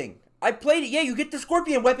 whole thing. I played it. Yeah, you get the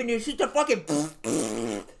scorpion weapon. You shoot the fucking.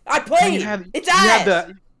 I played it. It's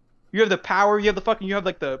ass. You have the power. You have the fucking. You have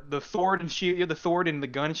like the sword and shield. You have the sword and the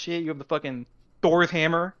gun shit. You have the fucking Thor's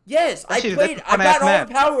hammer. Yes, That I shit- played. that's a I got fun-ass all map.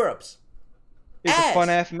 the power ups. It's Ass. a fun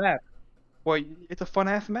ass map. Well, it's a fun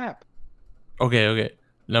ass map. Okay.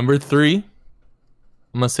 Number 3,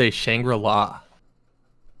 I'm gonna say Shangri-La.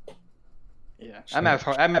 Yeah, that map's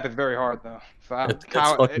hard. That map is very hard though. So It's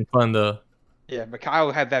fucking fun though. yeah, but Kyle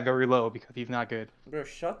had that very low because he's not good. Bro,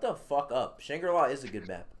 shut the fuck up. Shangri-La is a good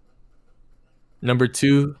map. Number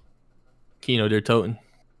 2, Kino der Toten.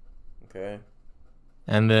 Okay.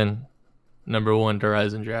 And then number 1,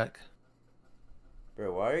 Horizon Drac.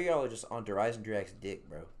 Bro, why are y'all just on Horizon Drak's dick,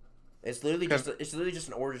 bro? It's literally just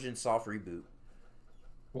an Origin soft reboot.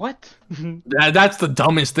 What? That's the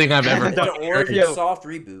dumbest thing I've ever It's done. an Origin Yo. soft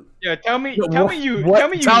reboot. Yeah, tell me What- you what- tell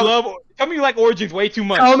me you like Origins way too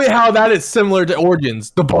much. Tell me how that is similar to Origins.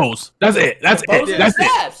 The bows. That's it. That's Both it. of That's the it.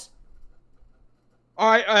 staffs. All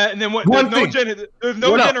right, and then what? One There's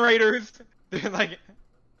no What up? generators. Like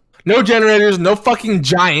No generators, no fucking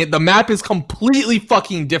giant. The map is completely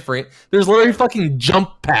fucking different. There's literally fucking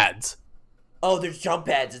jump pads. Oh, there's jump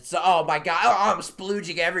pads. It's oh my god. Oh, I'm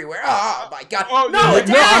splooging everywhere. Oh my god. Oh, no, it's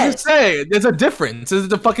No, I'm ass. just saying, there's a difference.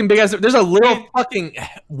 There's a fucking big ass. There's a little fucking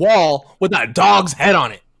wall with a dog's head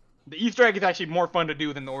on it. the Easter egg is actually more fun to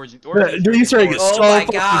do than the Origins. The Easter egg is Oh so my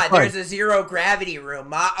fucking god, fun. there's a zero gravity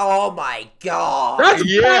room. Oh my god. That's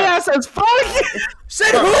Yeah. badass as fuck.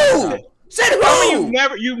 Said who? Said Tell me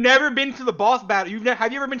who? you've never been to the boss battle.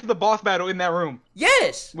 Have you ever been to the boss battle in that room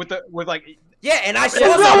Yes. with like Yeah, and I saw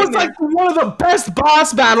That that. was like one of the best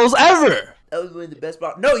boss battles ever. That was one of the best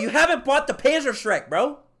boss. No, you haven't bought the Panzer Shrek,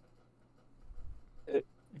 bro.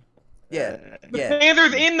 Yeah. the Yeah.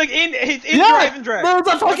 Panzer's in Horizon Yeah, Drac. there's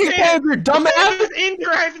a fucking The Panzer, dumbass. Panzer's in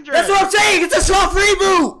Horizon Drac. That's what I'm saying. It's a soft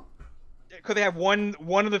reboot. Because they have one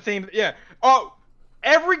of the same. Yeah. Oh,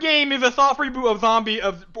 every game is a soft reboot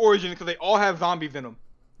of Origins because they all have zombies in them.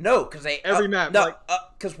 No, because they Every map, No, like-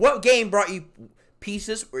 because what game brought you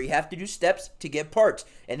pieces where you have to do steps to get parts,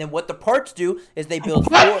 and then what the parts do is they build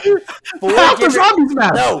four Half the different. zombies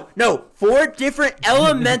map. No, 4 different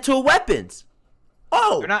elemental weapons.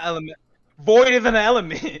 Oh, They're not element. Void is an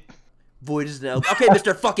element. Void is an element. Okay,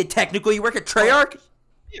 Mr. fucking Technical, you work at Treyarch?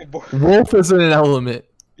 Yeah, Void. Wolf isn't an element.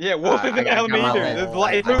 Yeah, Wolf is I an got element my either. level. There's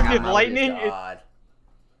light. I It's got literally my lightning. God.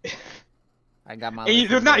 I got my. And list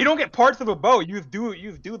there's of not. You those. don't get parts of a bow. You just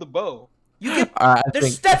do the bow. You get I there's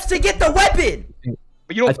think steps to get the weapon.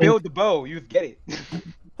 But you don't I think- build the bow. You just get it.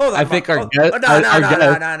 Hold on. I think our oh, guess- oh, no, our no, no,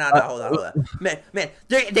 guess- no. Hold on. Man,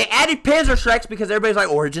 they added Panzer Shreks because everybody's like,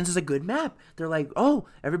 Origins is a good map. They're like, oh,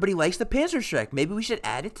 everybody likes the Panzer Shrek. Maybe we should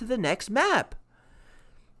add it to the next map.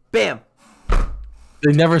 Bam.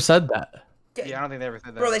 they never said that. Yeah, I don't think they ever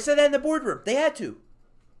said that. Bro, they said that in the boardroom. They had to.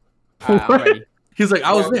 Alright, I'm ready. He's like,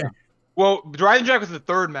 I was there. Well, Horizon Drac was the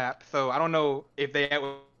third map, so I don't know if they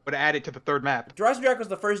would add it to the third map. Horizon Drac was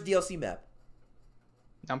the first DLC map.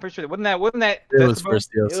 I'm pretty sure. Wasn't that? It was that's first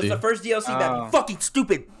It was the DLC. first DLC map. Oh. You fucking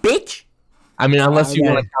stupid bitch. I mean, unless you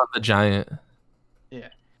Okay. want to count the giant. Yeah.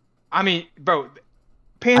 I mean, bro,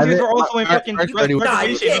 Panzers think- are also in I- fucking I- I- Nah, you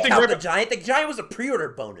Revelation. can't count the Giant. The Giant was a pre-order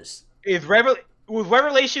bonus. Was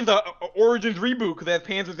Revelations a Origins reboot because it has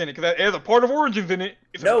Panzers in it? Because it has a part of Origins in it.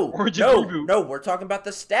 It's No, an Origins reboot. no. We're talking about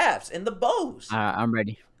the staffs and the bows. I'm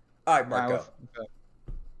ready. All right, Nah, Marco.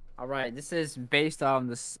 All right, this is based on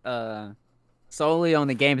this solely on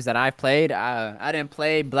the games that I've played. I didn't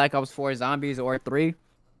play Black Ops 4 Zombies or 3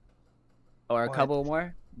 or a What? couple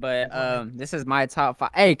more, but this is my top 5.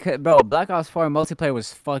 Hey, bro, Black Ops 4 multiplayer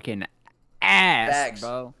was fucking ass, Facts.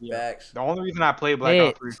 bro. Facts. The only reason I played Black Hey.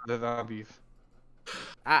 Ops 3 is for the zombies.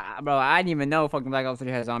 Bro, I didn't even know fucking Black Ops 3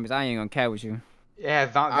 had zombies. I ain't gonna cat with you. It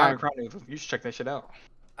has Zombie Chronicles. You should check that shit out.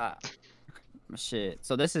 Shit.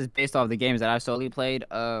 So this is based off the games that I've solely played.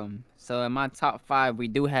 So in my top 5, we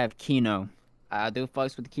do have Kino. I do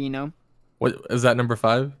fucks with Kino. What is that, number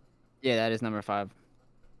 5? Yeah, that is number 5.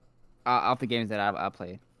 Off the games that I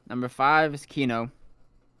played. Number 5 is Kino.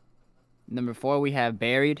 Number 4 we have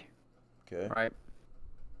Buried. Okay. Right.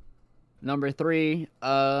 Number 3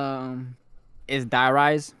 is Die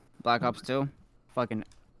Rise. Black Ops 2. Fucking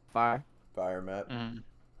fire. Fire map.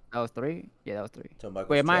 That was 3. Yeah, that was 3. Till Michael's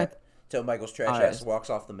Wait, am I- Till Michael's trash Alright. ass walks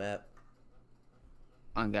off the map.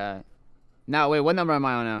 On God. No, wait. What number am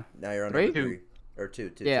I on now? Now you're on Three? number 3 or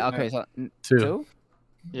two. Yeah. Okay. So Two. two.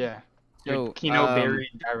 Yeah. So, Kino, Berry,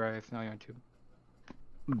 Dairai. Now you're on 2.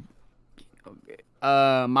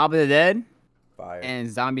 Mob of the Dead Fire. and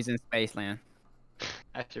Zombies in Spaceland.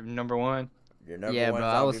 That's your number 1. Your number Yeah, one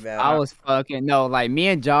bro. zombie map. I was fucking no. Like me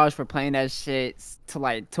and Josh were playing that shit till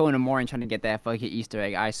like 2 in the morning trying to get that fucking Easter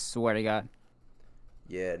egg. I swear to God.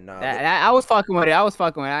 Yeah, nah. I was fucking with it. I was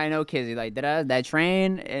fucking with it. I ain't no kizzy. Like that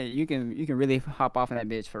train, you can really hop off in that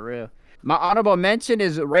bitch for real. My honorable mention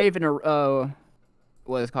is Raven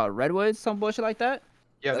what is it called? Redwoods, some bullshit like that.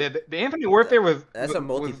 Yeah, the Infinite Warfare was. That's a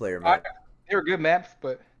multiplayer map. They were good maps,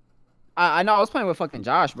 but. I know I was playing with fucking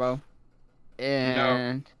Josh, bro.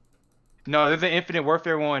 And No, there's an Infinite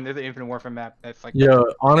Warfare one. There's an Infinite Warfare map that's like. Yeah,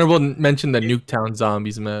 honorable mention the Nuketown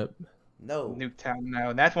Zombies map. No. Nuketown.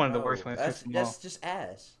 No, that's one of the worst ones. That's just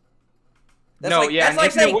ass. No, yeah, That's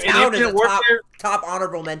like saying Town is a Warfare, top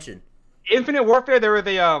honorable mention. Infinite Warfare, there was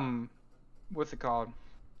a what's it called?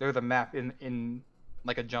 There was a map in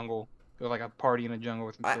like a jungle. There was like a party in a jungle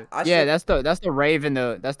or some shit. yeah, that's the Raven.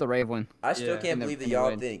 That's the Rave one. I still can't believe that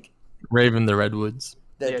y'all think Raven the Redwoods.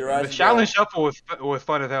 that The Shaolin Shuffle was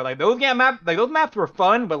fun as hell. Like those maps were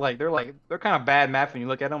fun, but they're kind of bad maps when you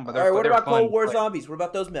look at them. But All right, what they're about fun. Cold War Zombies? What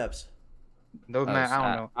about those maps? Those maps, I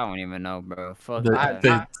don't know. I don't even know, bro. Fuck They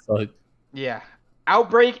that. suck. Yeah,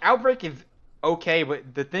 Outbreak is okay,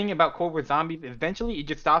 but the thing about Cold War Zombies, eventually it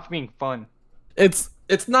just stops being fun. It's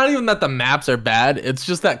not even that the maps are bad. It's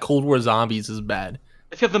just that Cold War Zombies is bad.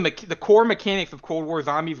 It's because the core mechanics of Cold War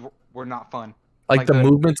Zombies were not fun. Like the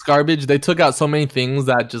movement's garbage. They took out so many things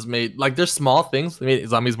that just made there's small things that made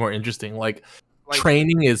zombies more interesting. Like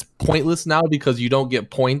training is pointless now because you don't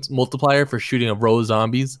get points multiplier for shooting a row of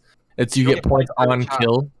zombies. It's you get points on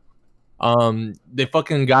kill. They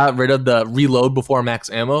fucking got rid of the reload before max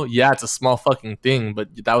ammo. Yeah, it's a small fucking thing, but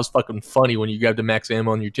that was fucking funny when you grabbed the max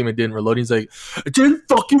ammo and your teammate didn't reload. He's like, I didn't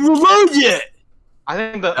fucking reload yet. I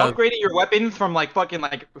think upgrading your weapons from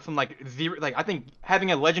zero, I think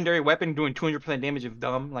having a legendary weapon doing 200% damage is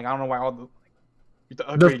dumb. Like I don't know why you have to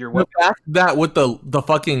upgrade your weapon. The fact that with the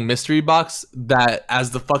fucking mystery box, that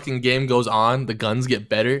as the fucking game goes on, the guns get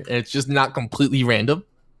better and it's just not completely random.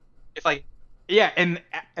 It's like, yeah, and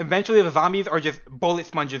eventually the zombies are just bullet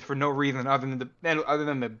sponges for no reason other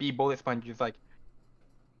than the B bullet sponges. Like,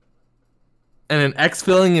 and an X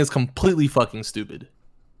filling is completely fucking stupid.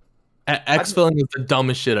 X filling is the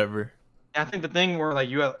dumbest shit ever. I think the thing where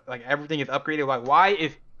you have everything is upgraded. Like,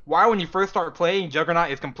 why when you first start playing, Juggernaut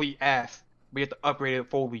is complete ass, but you have to upgrade it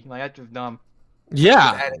fully. Like that's just dumb.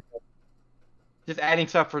 Yeah, just adding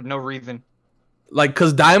stuff for no reason. Like,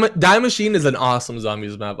 cause Die Machine is an awesome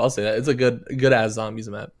zombies map. I'll say that it's a good ass zombies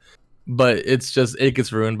map, but it's just it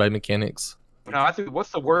gets ruined by mechanics. No, I think what's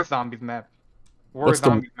the worst zombies map? What's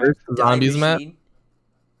the worst zombies map?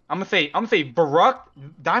 I'm gonna say Baruch.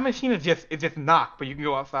 Die Machine is just knocked, but you can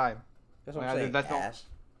go outside. That's what I'm saying. That's ass.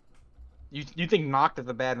 You think Knocked is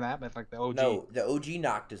a bad map? That's like the OG. No, the OG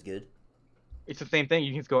Knocked is good. It's the same thing.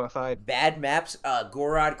 You can just go outside. Bad maps.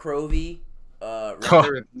 Gorod Crovey.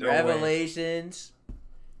 Revelations.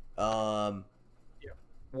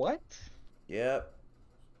 What? Yep.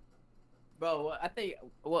 Bro, I think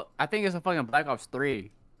it's a fucking Black Ops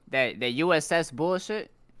 3. That USS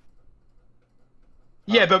bullshit.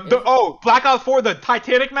 Yeah, Black Ops 4, the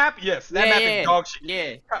Titanic map. Yes, that map is dog shit.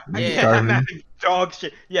 Yeah, that map is dog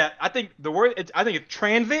shit. Yeah, I think I think it's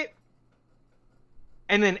transit,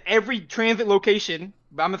 and then every transit location.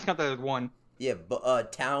 But I'm just count that as one. Yeah,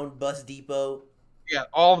 town, bus depot. Yeah,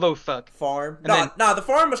 all of those suck. Farm. No, the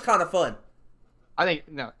farm was kind of fun. I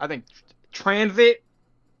think transit,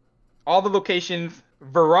 all the locations,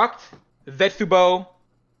 Verrucht, Zetsubo,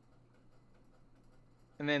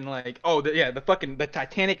 and then the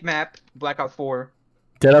Titanic map, Black Ops 4.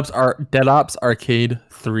 Dead Ops Arcade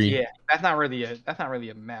 3. Yeah, that's not really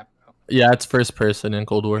a map. Though. Yeah, it's first person in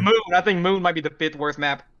Cold War. Moon, I think Moon might be the 5th worst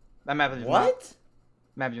map. That map is just what?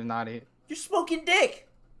 Map is not it. You're smoking dick.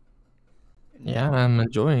 Yeah, I'm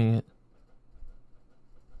enjoying it.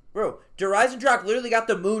 Bro, Horizon Drock literally got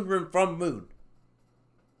the moon room from Moon.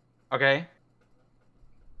 Okay.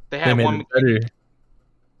 They had one.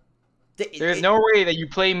 There's no way that you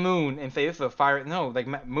play Moon and say this is a fire. No,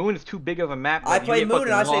 Moon is too big of a map. I play Moon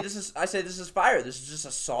and I say this is fire. This is just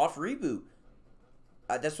a soft reboot.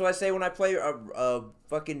 That's what I say when I play a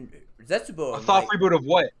fucking Zetsubo. A soft reboot of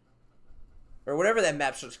what? Or whatever that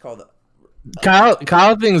map's called. Kyle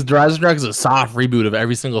thinks Horizon Drock is a soft reboot of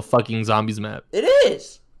every single fucking zombies map. It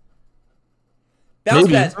is. Bounce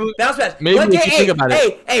pads. Bounce pads. Maybe if you think about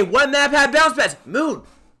it. Hey, what map had bounce pads? Moon.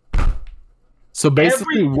 So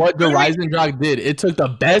basically, what the Rising Drag did, it took the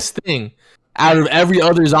best thing out of every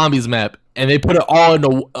other zombies map, and they put it all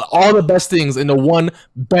into all the best things into one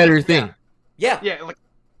better thing. Yeah. Yeah,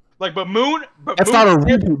 but Moon. But That's Moon, not a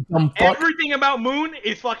reboot. Dumb fuck. everything about Moon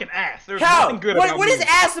is fucking ass. There's How? nothing good about What Moon. is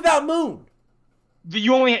ass about Moon?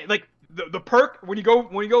 You only like the perk when you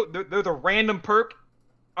go. There's a random perk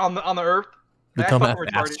on the Earth. That's Become an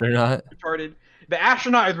fucking astronaut. Retarded. The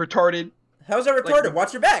astronaut is retarded. How's that retarded?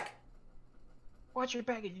 Watch your back. Watch your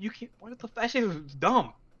back. You can't. What the? That shit is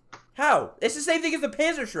dumb. How? It's the same thing as the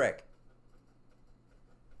Panzer Shrek.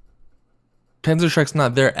 Panzer Shrek's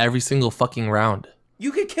not there every single fucking round.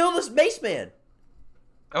 You could kill this Baseman.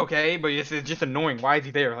 Okay, but it's just annoying. Why is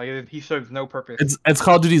he there? Like he serves no purpose. It's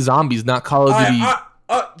Call of Duty Zombies, not Call of Duty.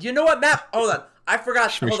 You know what map? Hold on. I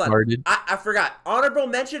forgot. Hold on. Retarded. I forgot. Honorable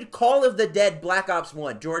mention: Call of the Dead, Black Ops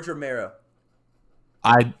 1, George Romero.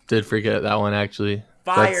 I did forget that one actually.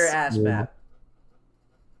 Fire ass map.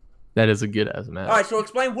 That is a good ass map. All right, so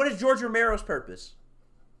explain what is George Romero's purpose?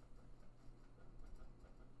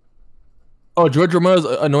 Oh, George Romero's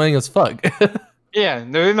annoying as fuck. Yeah,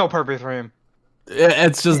 there is no purpose for him.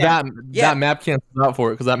 It's just that map can't out for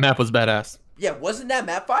it because that map was badass. Yeah, wasn't that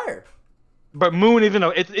map fire? But Moon isn't.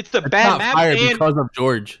 It's the bad not map, fire and because of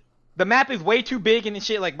George. the map is way too big and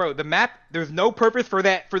shit. Like, bro, the map. There's no purpose for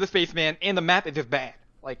the spaceman, and the map is just bad.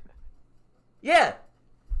 Like, Yeah.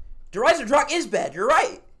 Horizon Rock is bad. You're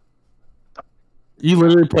right. You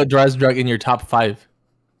literally put Rise Drug in your top 5.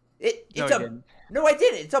 No, I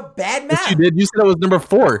didn't. It's a bad map. Yes, you did. You said it was number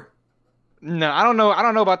 4. no, I don't know. I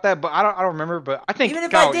don't know about that, but I don't remember. But I think Even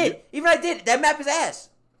if I did, that map is ass.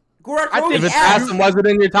 I think If it's ass, then why is it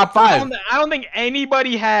in your top 5? I don't think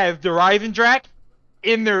anybody has the Horizon Drac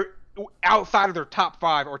in their outside of their top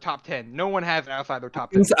 5 or top 10. No one has it outside their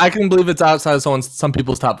top 10. I can believe it's outside of some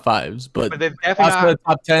people's top 5s, but But there's definitely outside not, of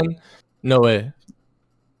top 10, no way.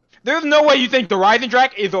 there's no way you think the Horizon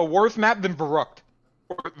Drac is a worse map than Verrucht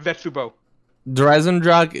or Vetsubo. Horizon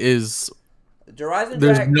Drag is Horizon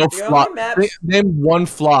there's Drag, no the flaw. only maps- Name one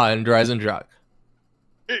flaw in Horizon Drag.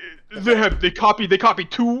 They copy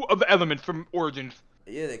 2 of the elements from Origins.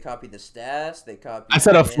 Yeah, they copied the stats. They copied. I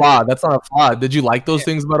said a flaw. That's not a flaw. Did you like those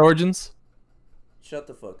things about Origins? Shut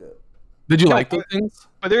the fuck up. Did you like those things?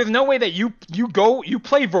 But there's no way that you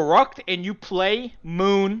play Verrucht and you play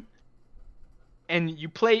Moon and you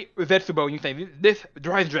play Vetsubo and you say this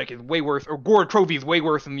Horizon Drac is way worse or Gore Trophy is way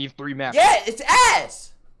worse than these 3 maps. Yeah, it's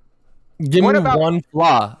ass. Give What me about- one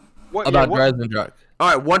flaw about what- Horizon Drag. All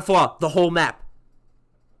right, one flaw. The whole map.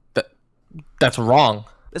 That's wrong.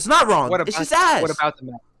 It's not wrong. What about, It's just ass. What about the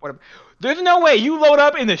map? There's no way you load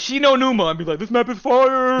up in the Shino Numa and be like, this map is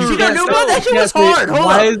fire. Shino Numa? That shit was hard.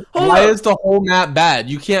 Why is the whole map bad?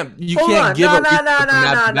 You can't give a reason if the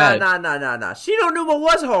map's bad. No. Shino Numa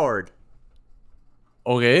was hard.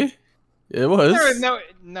 Okay, it was. There is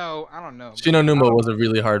no, I don't know. Shino Numa was a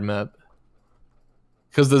really hard map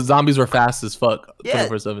because the zombies were fast as fuck. Yeah.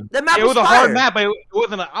 24/7. That map It was a fire. hard map, but it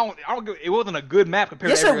wasn't it wasn't a good map compared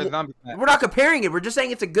Yes, to every other zombie map. We're not comparing it. We're just saying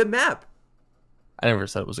it's a good map. I never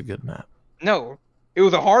said it was a good map. No, it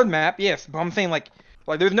was a hard map, yes, but I'm saying like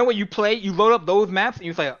there's no way you load up those maps and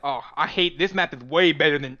you say, oh, I hate this map is way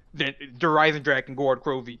better than Horizon Drac and Gourd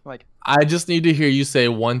Crovy. Like, I just need to hear you say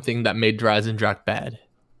one thing that made Horizon Drag bad.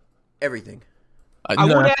 Everything. I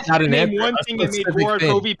No, would that's ask not you to an name answer. one A thing that made specific Gourd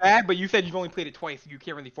thing. Crovy bad, but you said you've only played it twice. You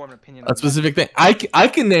can't really form an opinion. A specific thing. I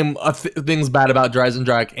can name things bad about Horizon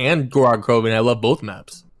Drag and Gorog Cove, and I love both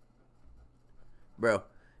maps. Bro,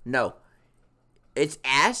 no. It's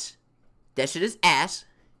ass. That shit is ass.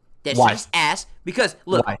 That Why? shit is ass. Because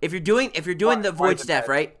look, Why? if you're doing the Why void is it staff, bad?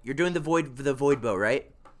 right? You're doing the void bow, right?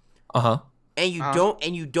 Uh-huh. And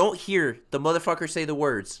you don't hear the motherfucker say the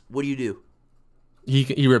words. What do?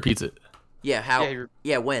 He repeats it Yeah, how? Yeah,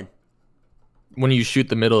 Yeah, when? when you shoot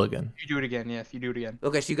the middle again. You do it again, yes, you do it again.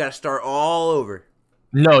 Okay, so you gotta start all over.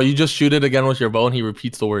 No, you just shoot it again with your bow, and he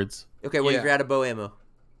repeats the words. Okay, well, Yeah. if you're out of bow ammo.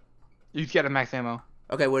 You just got a max ammo.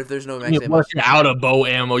 Okay, what if there's no max You're ammo? out of bow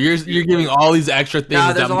ammo. You're giving all these extra things.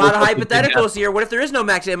 Nah, there's that a lot of most people think hypotheticals here. What if there is no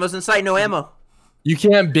max ammo in sight, no ammo? You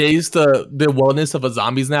can't base the wellness of a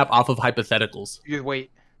zombie snap off of hypotheticals. You just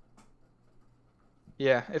wait.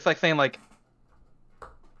 Yeah, it's like saying like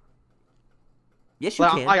Yes, you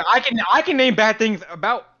can. I can name bad things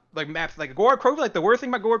about like maps like Gourd Crovy. Like the worst thing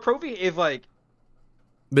about Gourd Crovy is like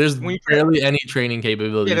There's When you- barely any training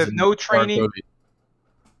capabilities. Yeah, there's in no Gorog training. Cove.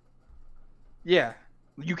 yeah,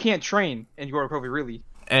 you can't train in Gourd Crovy really.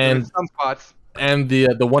 And There's some spots. and the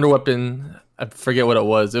wonder weapon, I forget what it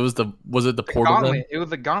was. Was it the portal gun? Gauntlet. It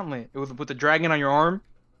was a gauntlet. It was with the dragon on your arm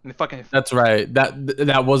and the fucking. That's right.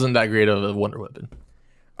 That wasn't that great of a wonder weapon.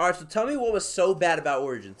 All right, so tell me what was so bad about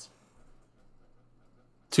Origins.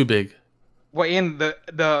 Too big. Well, and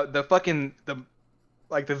the fucking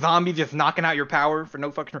the zombie just knocking out your power for no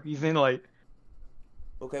fucking reason. Like,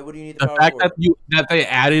 Okay, what do you need the The power fact for? that they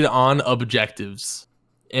added on objectives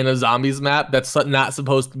in a zombies map that's not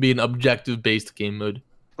supposed to be an objective based game mode.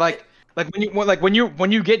 like when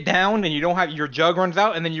you get down and you don't have your jug runs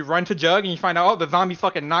out, and then you run to jug and you find out, oh, the zombie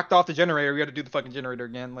fucking knocked off the generator. We got to do the fucking generator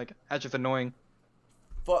again. Like, that's just annoying.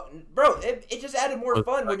 Bro, it just added more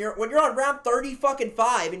fun when you're on round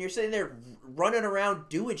 35 and you're sitting there running around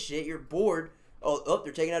doing shit. You're bored. Oh,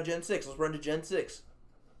 they're taking out Gen 6. Let's run to Gen 6.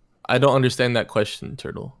 I don't understand that question,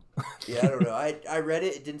 Turtle. Yeah, I don't know. I read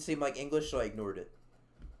it. It didn't seem like English, so I ignored it.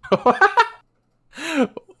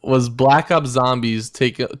 Was Black Ops Zombies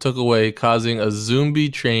took away causing a zombie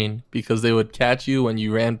train because they would catch you when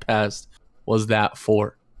you ran past? Was that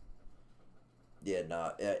 4? Yeah,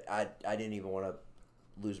 nah. I didn't even want to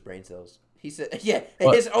lose brain cells. He said, yeah.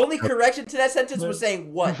 What? His only correction to that sentence was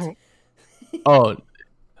saying what? Oh,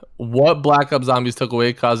 what Black Ops Zombies took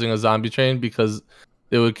away causing a zombie train because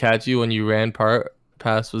they would catch you when you ran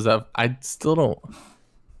past? Was that? I still don't.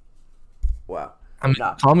 Wow. I mean,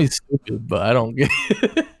 Nah. call me stupid, but I don't get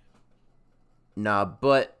it. Nah,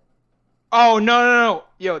 but Oh no.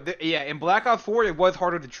 Yo, yeah, in Black Ops 4 it was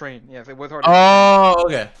harder to train. Yes, it was harder. Oh,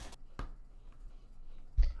 okay.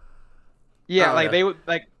 Yeah, Oh, like yeah. they would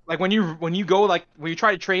like when you go like when you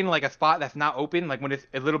try to train like a spot that's not open, like when it's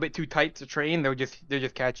a little bit too tight to train, they'll just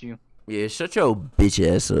catch you. yeah, shut your bitch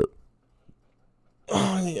ass up.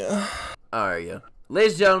 Oh yeah. All right, yeah.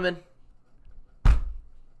 Ladies and gentlemen,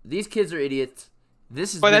 these kids are idiots.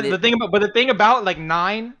 This is But the thing about like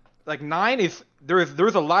nine is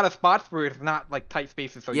there's a lot of spots where it's not like tight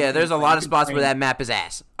spaces. So yeah, there's a lot of spots where that map is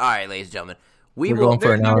ass. All right, ladies and gentlemen, We're going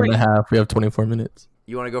for an hour and a half. We have 24 minutes.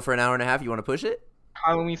 You want to go for an hour and a half? You want to push it?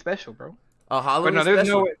 Halloween special, bro. Oh, But Halloween no,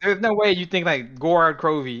 special. there's no way you think like Gorard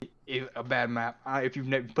Crovey is a bad map if you've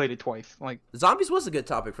never played it twice. Like, Zombies was a good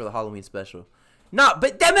topic for the Halloween special. No,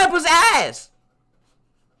 but that map was ass.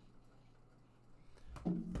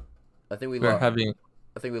 I think we We're lost. having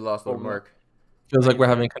I think we lost Lordmarkk. feels like we're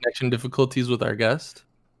having connection difficulties with our guest.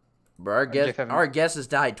 Bro, our guest has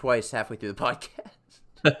died twice halfway through the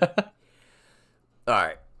podcast. All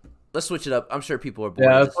right, let's switch it up. I'm sure people are bored.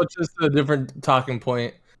 Yeah, of let's this. switch this to a different talking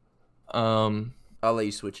point. I'll let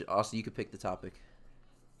you switch it. Austin, you can pick the topic.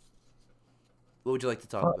 What would you like to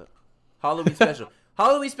talk about? Halloween special.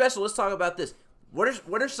 Halloween special. Let's talk about this. What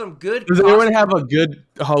are some good? Does anyone have a good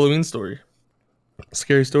Halloween story?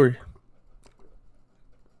 Scary story.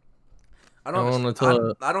 I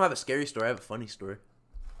don't have a scary story. I have a funny story.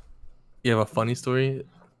 You have a funny story?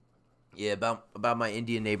 Yeah, about my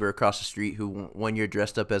Indian neighbor across the street who one year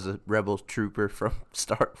dressed up as a rebel trooper from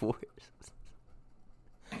Star Wars.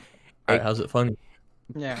 All right, how's it funny?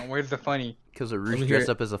 yeah, where's the funny? Because a Let me Roosh hear dressed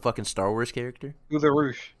it. up as a fucking Star Wars character. Who's a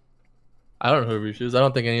Roosh? I don't know who Roosh is. I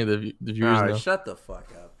don't think any of the viewers All right, know. shut the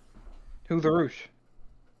fuck up. Who's a Roosh?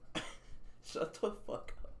 Shut the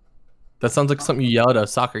fuck up. That sounds like something you yell at a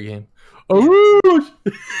soccer game. Oh, Roosh!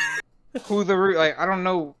 Who's a Roosh? Like, I don't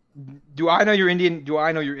know. Do I know your Indian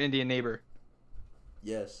neighbor?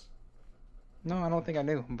 Yes. No, I don't think I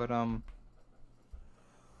knew. But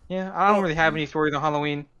yeah, I don't really have any stories on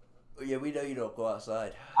Halloween. Yeah, we know you don't go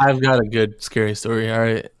outside. I've got a good scary story. All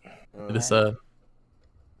right, Uh,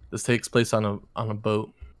 this takes place on a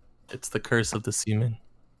boat. It's the curse of the seaman.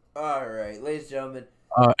 all right, ladies and gentlemen.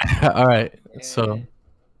 All right. So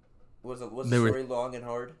Was the They were- story long and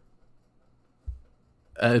hard?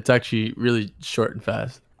 it's actually really short and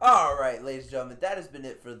fast. All right, ladies and gentlemen, that has been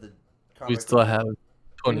it for the. We comic still book. have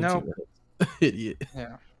 22 No. minutes. Idiot.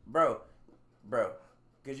 Yeah. bro,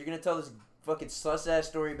 because you're gonna tell this fucking sus ass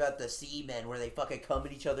story about the seamen where they fucking come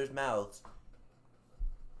in each other's mouths.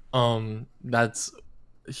 That's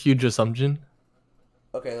a huge assumption.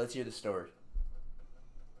 Okay, let's hear the story.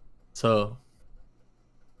 So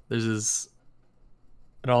there's this.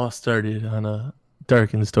 It all started on a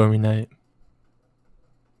dark and stormy night.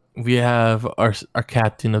 We have our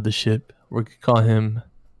captain of the ship. We're gonna call him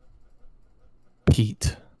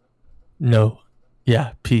Pete. No,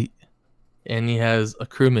 yeah, Pete. And he has a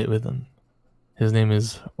crewmate with him. His name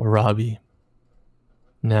is Robbie.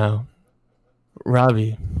 Now,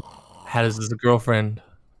 Robbie has his girlfriend.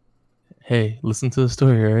 Hey, listen to the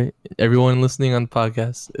story, all right? Everyone listening on the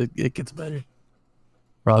podcast, it gets better.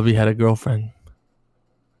 Robbie had a girlfriend.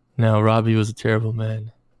 Now, Robbie was a terrible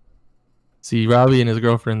man. See, Robbie and his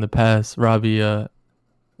girlfriend in the past, Robbie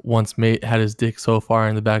once had his dick so far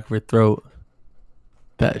in the back of her throat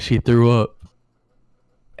that she threw up.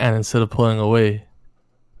 And instead of pulling away,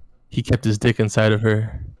 he kept his dick inside of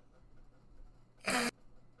her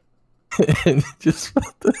and just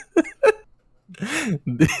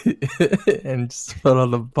and just felt all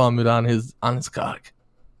the vomit on his cock.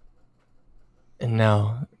 And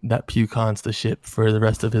now that puke haunts the ship for the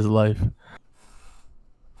rest of his life.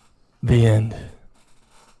 The end.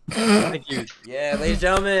 Thank you. Yeah, ladies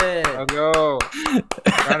and gentlemen. Let's go.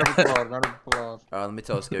 Round of applause. Round of applause. All right, let me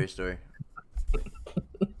tell a scary story.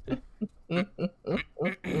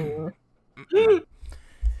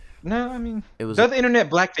 No, I mean, It was does internet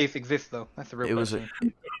blackface exist though? That's the real It was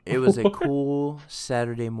question. it was a cool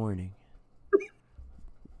Saturday morning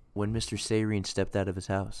when Mr. Sayreen stepped out of his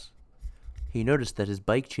house. He noticed that his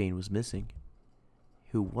bike chain was missing.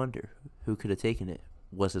 Who wonder who could have taken it?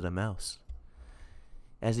 Was it a mouse?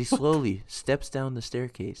 As he slowly steps down the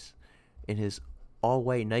staircase in his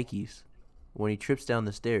all-white Nikes, when he trips down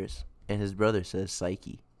the stairs and his brother says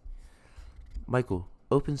psyche, Michael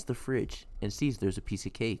opens the fridge and sees there's a piece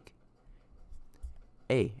of cake.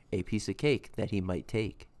 A piece of cake that he might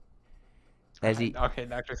take. As he Okay,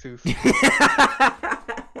 Dr. Seuss.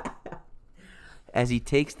 As he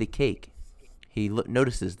takes the cake, he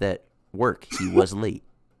notices that work he was late.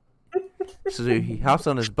 So he hops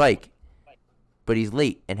on his bike, but he's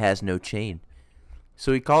late and has no chain.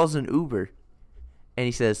 So he calls an Uber and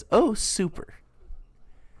he says, "Oh, super."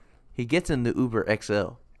 He gets in the Uber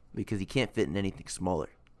XL because he can't fit in anything smaller.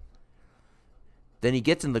 Then he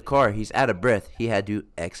gets in the car. He's out of breath. He had to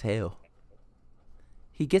exhale.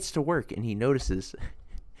 He gets to work and he notices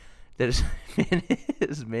that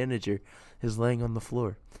his manager is laying on the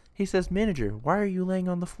floor. He says, "Manager, why are you laying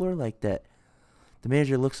on the floor like that?" The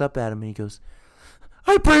manager looks up at him and he goes,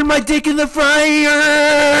 "I burned my dick in the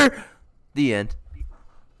fryer!" The end.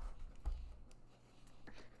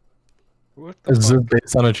 What the Is fuck? it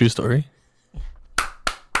based on a true story?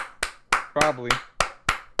 Probably.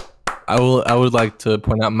 I would like to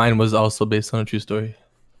point out mine was also based on a true story.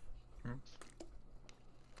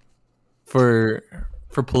 For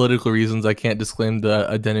political reasons, I can't disclaim the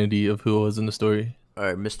identity of who was in the story. All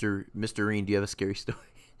right, Mr. Reen, do you have a scary story?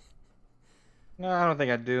 No, I don't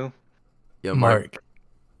think I do. Yo, Mark,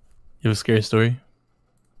 you have a scary story?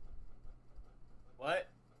 What?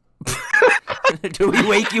 Did we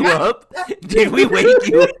wake you up? Did we wake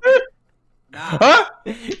you up? Nah. Huh?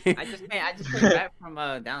 I just came back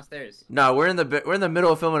from downstairs. No, we're in the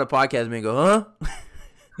middle of filming a podcast, man. Go,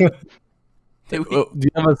 huh? Did we- Do you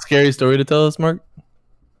have a scary story to tell us, Mark?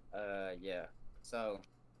 Yeah. So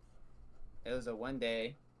it was a one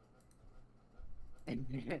day.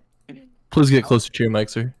 Please get closer to your mic,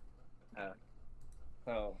 sir.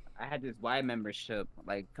 So I had this Y membership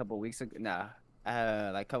like a couple weeks ago. Like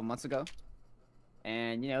a couple months ago.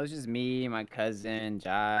 And it was just me, my cousin,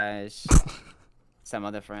 Josh, some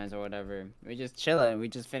other friends or whatever. We just chilling. We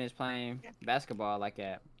just finished playing basketball like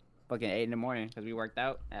at fucking 8 in the morning because we worked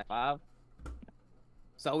out at 5.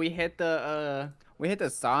 So we hit the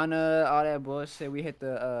sauna, all that bullshit. We hit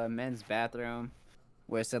the men's bathroom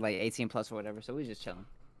where it said like 18 plus or whatever. So we just chilling.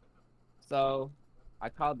 So I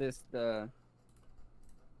called this the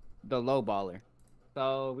low baller.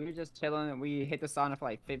 So we were just chilling. We hit the sauna for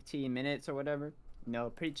like 15 minutes or whatever.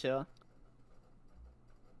 Pretty chill.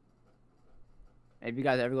 If you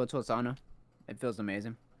guys ever go to a sauna, it feels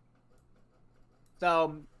amazing.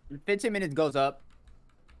 So 15 minutes goes up.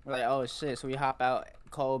 We're like, oh shit. So we hop out.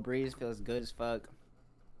 Cold breeze, feels good as fuck.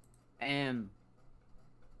 And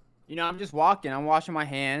I'm just walking. I'm washing my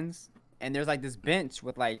hands. And there's like this bench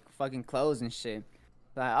with like fucking clothes and shit.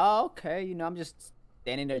 Like, oh, okay. I'm just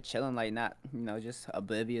standing there chilling, like not, just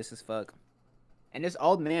oblivious as fuck. And this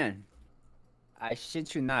old man, I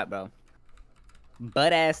shit you not, bro,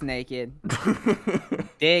 butt ass naked,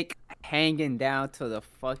 dick hanging down to the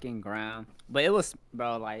fucking ground. But it was,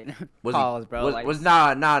 bro, like, pause, bro.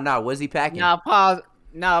 Was he packing?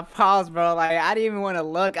 Pause, bro. Like, I didn't even want to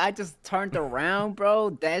look. I just turned around, bro.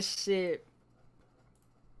 That shit,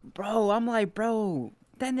 bro. I'm like, bro,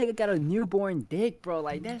 that nigga got a newborn dick, bro.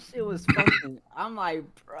 Like, that shit was fucking. I'm like,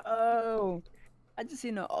 bro, I just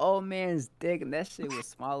seen an old man's dick, and that shit was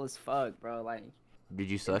small as fuck, bro. Like,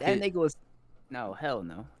 Did you suck that it? nigga was, no, hell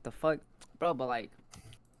no. The fuck, bro. But like,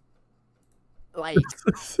 bro,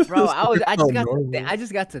 I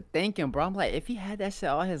just got to thinking, bro. I'm like, if he had that shit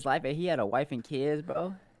all his life, and he had a wife and kids,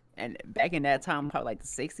 bro, and back in that time, probably like the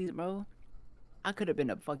 60s, bro, I could have been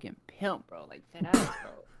a fucking pimp, bro. Like, that ass,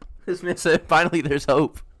 bro. This man said, "Finally, there's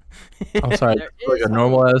hope." I'm sorry, There it's like is a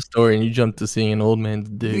normal ass story, and you jumped to seeing an old man's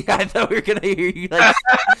dick. Yeah, I thought we were gonna hear you. Like,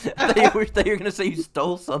 I thought you were gonna say you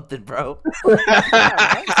stole something, bro.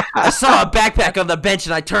 I saw a backpack on the bench,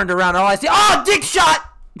 and I turned around, and all I see, oh, dick shot.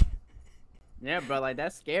 Yeah, bro, like,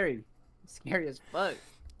 that's scary. Scary as fuck.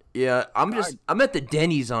 Yeah, I'm at the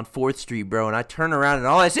Denny's on 4th Street, bro, and I turn around and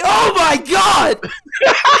all I see, oh my god!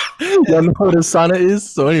 Y'all know what a sauna is?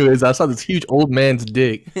 So anyways, I saw this huge old man's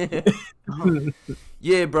dick.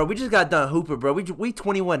 Yeah, bro, we just got done hooping, bro. We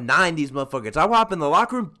 21-9 these motherfuckers. I hop in the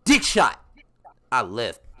locker room, dick shot. I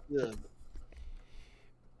left. Yeah.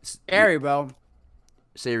 Scary, bro.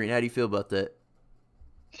 Sareen, how do you feel about that?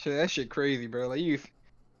 Shit, that shit crazy, bro. Like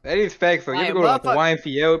that is facts. So you Hey, ever go to like the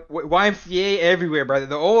YMCA everywhere, brother.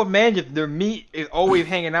 The old man, just their meat is always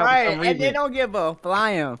hanging out Right, for some and they reason. don't give a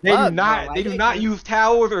flying. They fuck, do not. bro. They Like, do not use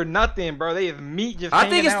towels or nothing, bro. They just meat just. I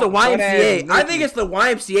think hanging it's the out, butt YMCA. ass I think naked. it's the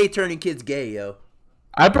YMCA turning kids gay, yo.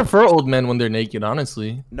 I prefer old men when they're naked,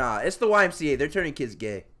 honestly. Nah, it's the YMCA. They're turning kids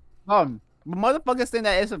gay. Motherfuckers think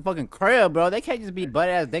that it's a fucking crib, bro. They can't just be butt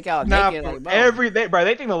ass dick out Nah, naked. Like, bro. bro.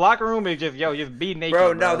 They think the locker room is just just be naked,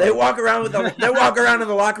 Bro, no, they Like, walk around with they walk around in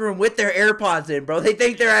the locker room with their AirPods in, bro. They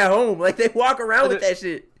think they're at home. Like they walk around with that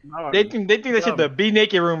shit. They think that shit the be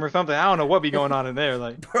naked room or something. I don't know what be going on in there,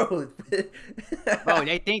 like. Bro. Bro,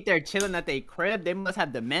 they think they're chilling at their crib. They must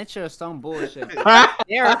have dementia or some bullshit.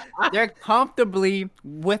 they're comfortably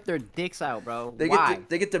with their dicks out, bro. Why?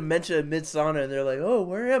 They get dementia mid sauna and they're like, oh,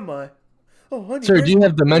 where am I? Oh, honey. Sir, do you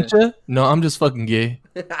have dementia? No, I'm just fucking gay.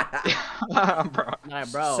 bro. Nah,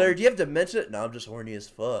 bro. Sir, do you have dementia? No, I'm just horny as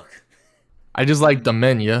fuck. I just like the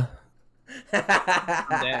men, yeah.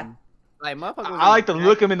 Damn. Like, motherfuckers. I like to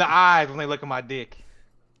look them in the eyes when they look at my dick.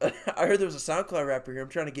 I heard there was a SoundCloud rapper here. I'm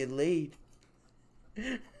trying to get laid.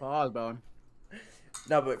 Pause, bro.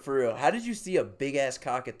 No, but for real, how did you see a big ass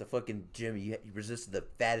cock at the fucking gym? You resisted the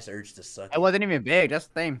fattest urge to suck it. It wasn't even big. That's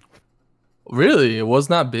the thing. Really? It was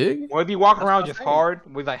not big? Or if you walk around what just I'm saying.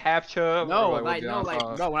 hard with like half chub. No, or, like, no, like,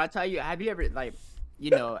 uh, bro. When I tell you, have you ever, like, you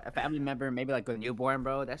know, a family member, maybe like a newborn,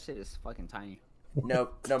 bro? That shit is fucking tiny. No,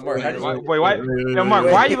 Mark. How did you... Wait, why? No, Mark,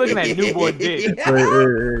 why are you looking at newborn dick?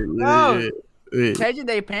 No. Wait. Changing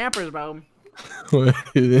their pampers, bro. Wait.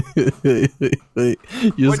 You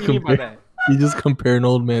What just do you mean by compare, that? you just compare an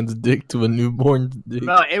old man's dick to a newborn's dick.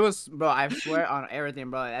 Bro, it was, bro. I swear on everything,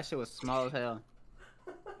 bro. That shit was small as hell.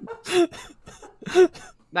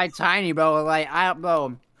 Like tiny, bro. Like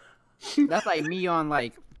bro. That's like me on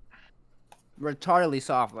like retardedly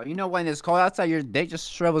soft. Like, you know when it's cold outside, your dick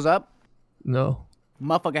just shrivels up. No.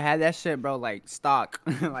 Motherfucker had that shit, bro. Like stock.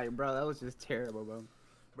 Like, bro, that was just terrible, bro.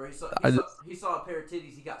 Bro, he saw a pair of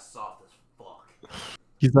titties. He got soft as fuck.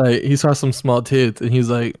 He's like, he saw some small tits, and he's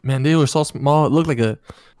like, man, they were so small, it looked like a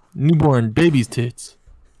newborn baby's tits.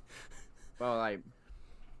 Bro, like,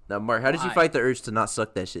 Now, Mark, how did you Why? fight the urge to not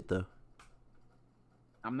suck that shit though?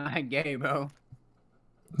 I'm not gay, bro.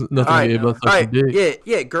 Nothing Alright, gay about All sucking right, dick.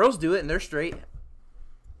 yeah, girls do it and they're straight.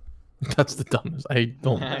 That's the dumbest. I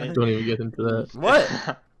don't even get into that.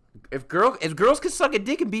 What? if girls can suck a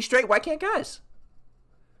dick and be straight, why can't guys?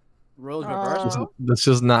 Rules That's reversed. that's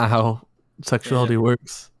just not how sexuality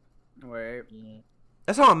works. Wait.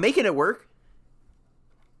 That's how I'm making it work.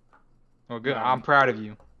 Well, good. I'm proud of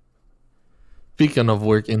you. Speaking of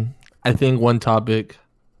working, I think one topic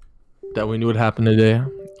that we knew would happen today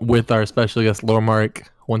with our special guest Lordmarkk,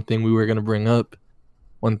 one thing we were gonna bring up,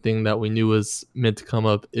 one thing that we knew was meant to come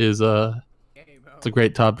up is it's a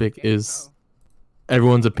great topic is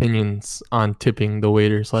everyone's opinions on tipping the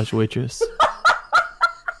waiter / waitress.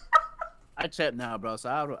 I tip now, bro. So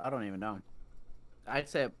I don't even know. I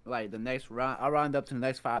tip like the next round. I'll round up to the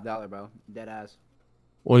next $5, bro. Dead ass.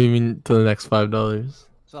 What do you mean to the next $5?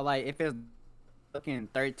 So like if it's looking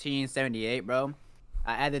 $13.78, bro,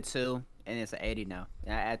 I added 2 and it's an 80 now.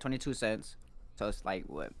 And I add 22 cents, so it's like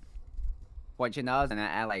what, $14, and I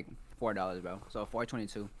add like $4, bro. So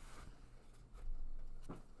 $4.22.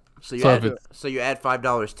 So you So add, if so you add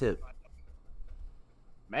 $5 tip.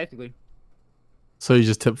 Basically. So you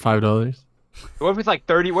just tip $5? What if it's like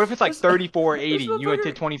 30? What if it's like This 34.80? You would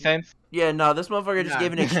take 20 cents? Yeah, no, this motherfucker just Nah.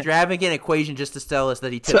 gave an extravagant equation just to tell us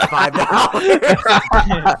that he tipped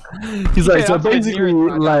 $5. He's like, Yeah, so I'm like, basically,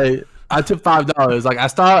 near $5. like, I tip $5. Like, I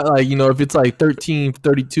start, like, you know, if it's like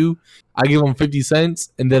 $13.32, I give him 50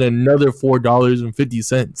 cents and then another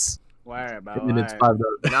 $4.50. Word, bro. And then it's word.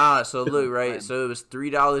 $5. Nah, so look, right? So it was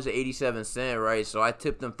 $3.87, right? So I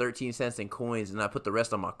tipped them 13 cents in coins and I put the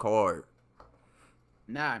rest on my card.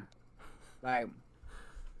 Nah. Like,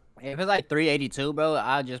 if it's like $3.82, bro,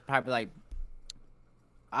 I'll just probably like.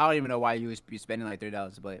 I don't even know why you would be spending like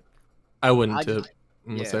 $3, but I wouldn't I tip. just-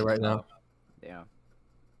 I'm going to yeah, say right now. yeah.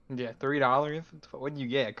 Yeah, $3. What do you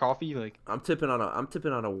get? Coffee? Like, I'm tipping on a I'll tip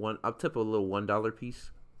a little $1 piece.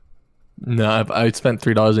 No, if I spent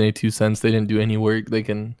 $3.82, they didn't do any work. They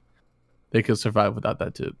could survive without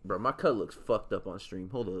that tip. Bro, my cut looks fucked up on stream.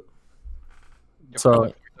 Hold up.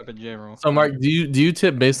 So- Up in general. So Mark, do you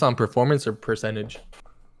tip based on performance or percentage?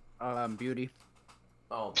 Beauty.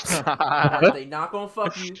 Oh, they not gonna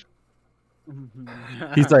fuck you.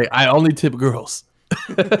 He's like, I only tip girls.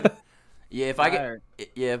 Yeah,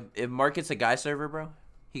 if Mark gets a guy server, bro,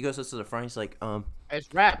 he goes up to the front. He's like, It's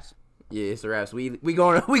raps. yeah, it's the raps. We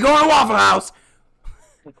going to Waffle House.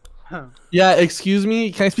 Yeah, excuse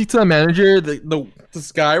me. Can I speak to the manager?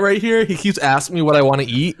 This guy right here, he keeps asking me what I want to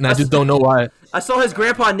eat, and I just don't know why. I saw his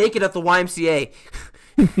grandpa naked at the YMCA.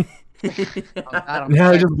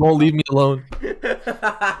 Yeah, he just won't leave me alone.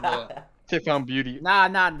 Yeah. Tip on beauty. Nah,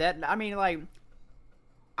 that. I mean, like,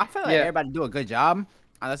 I feel like everybody do a good job,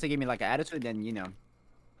 unless they give me like an attitude. Then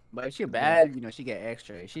but if she bad, she get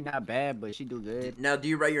extra. If she not bad, but she do good. Now, do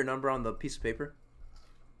you write your number on the piece of paper?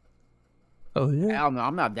 Oh yeah. I don't know.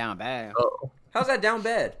 I'm not down bad. Oh. How's that down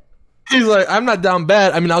bad? He's like, I'm not down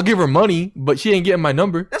bad. I mean, I'll give her money, but she ain't getting my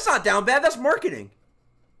number. That's not down bad. That's marketing.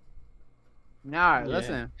 Nah, Yeah.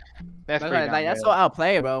 listen. That's That's so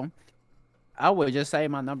outplay, bro. I would just say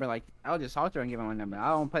my number. Like, I would just talk to her and give her my number. I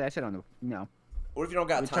don't put that shit on the. What if you don't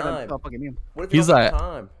got Try to time? fucking me. What if you He's don't like, got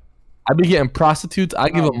time? I be getting prostitutes. I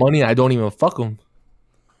give them money. I don't even fuck them.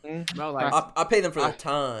 Bro, like, I pay them for their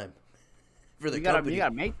time. For the you company.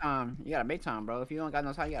 gotta make time. You gotta make time, bro. If you don't got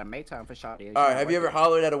no time, you gotta make time for shawty. All right, have you ever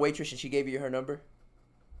hollered at a waitress and she gave you her number?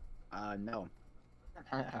 No.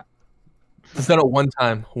 Instead of one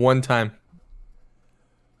time.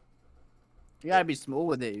 You gotta be smooth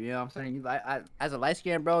with it. You know what I'm saying? As a light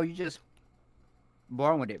skin, bro, you just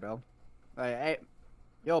born with it, bro. Like, hey,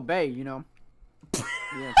 yo, bae, talk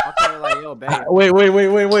to her like, yo, bae.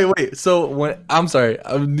 Wait. So I'm sorry.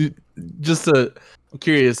 I'm just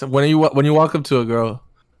curious. When you walk up to a girl,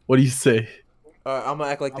 what do you say? I'm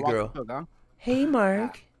gonna act like the girl. Girl. Hey,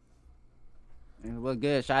 Mark. You look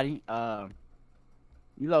good, shawty.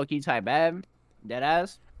 You low key type bad, dead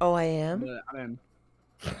ass. Oh, I am. But, I mean,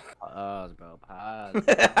 bro, pause.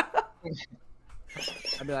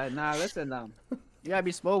 I'd be like, nah, listen, you gotta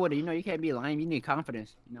be smooth with it. You can't be lying. You need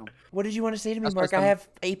confidence. What did you want to say to me, That's Mark? what I have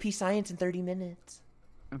AP Science in 30 minutes.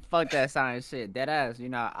 And fuck that science shit, dead ass.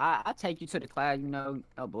 I take you to the class. No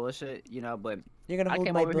bullshit. But You're gonna I hold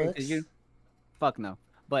came my over here books. because you. Fuck no.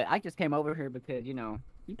 But I just came over here because you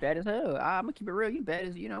bad as hell. I'm gonna keep it real. You bad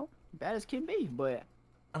as bad as can be. But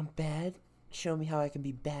I'm bad. Show me how I can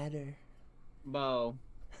be badder. bro.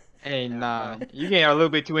 Hey, nah. You getting a little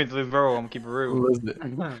bit too into this, bro. I'm gonna keep it real.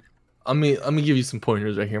 Listen, let me give you some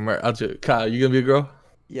pointers right here, Mark. Kyle, you gonna be a girl?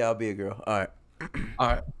 Yeah, I'll be a girl. All right. All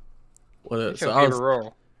right. Well, It's your favorite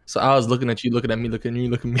role. so I was looking at you, looking at me, looking at you,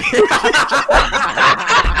 looking at me.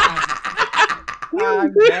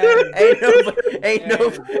 Ain't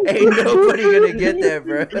nobody gonna get that,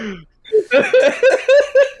 bro.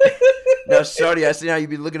 No, shorty, I see how you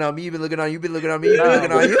be looking on me. You been looking on you. Been looking on me. You been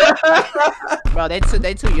looking on you. Bro, they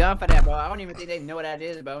too young for that, bro. I don't even think they know what that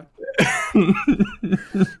is, bro.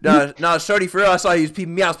 No, shorty, for real. I saw you was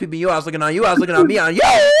peeping me. I was peeping you. I was looking on you. I was looking on me. On you.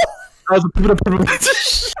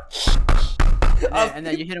 And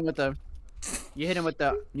then you hit him with the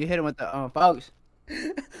folks. Yeah.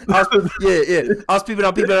 I was peeping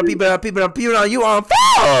on you on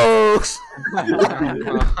folks.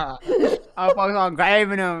 I'm fucking on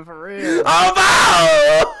graving them for real.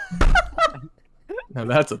 Oh, Now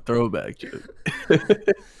that's a throwback joke.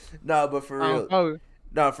 no, but for real. Folks.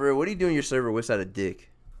 No, for real. What are you doing your server? What's that a dick?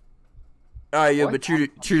 All right, yeah, What? but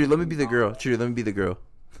Trudy, let me be the girl. Trudy, let me be the girl.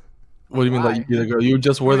 What do you mean, like you be the girl? You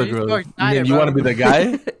just were the You're girl. so You excited, mean you bro. want to be the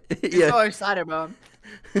guy? I'm so excited, bro.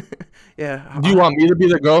 Yeah. Do you want me to be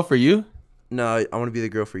the girl for you? No, I want to be the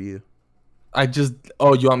girl for you.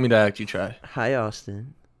 Oh, you want me to actually try? Hi,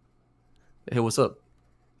 Austin. Hey, what's up?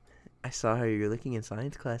 I saw how you're looking in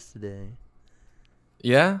science class today.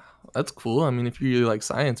 Yeah, that's cool. I mean, if you really like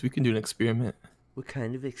science, we can do an experiment. What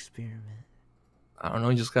kind of experiment? I don't know.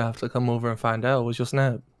 You just gotta have to come over and find out. What's your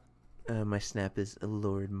snap? My snap is a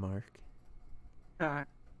Lordmarkk.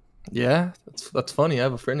 Yeah, that's funny. I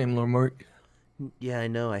have a friend named Lordmarkk. Yeah, I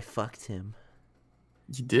know. I fucked him.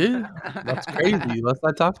 You did? That's crazy. Last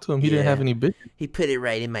I talked to him, he didn't have Yeah. any bitch. He put it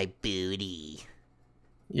right in my booty.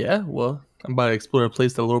 Yeah, well, I'm about to explore a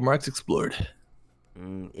place that Lordmark's explored.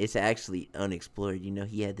 It's actually unexplored.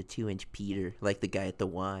 He had the 2-inch Peter, like the guy at the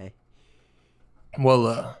Y.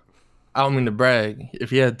 Well, I don't mean to brag. If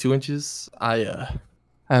he had 2 inches, I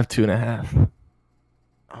have 2.5.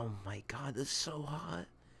 Oh my god, that's so hot.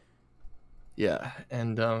 Yeah,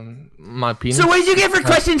 and my penis. So what did you get for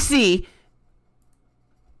question C?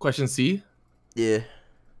 Question C? Yeah.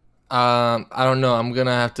 I don't know. I'm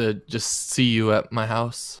gonna have to just see you at my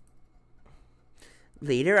house.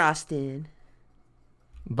 Later, Austin.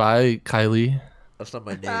 Bye, Kylie. That's not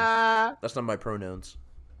my name. Ah. That's not my pronouns.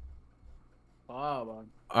 Oh, man.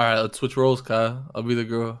 All right, let's switch roles, Kyle. I'll be the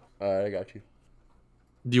girl. All right, I got you.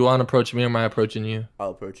 Do you want to approach me or am I approaching you?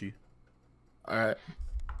 I'll approach you. All right.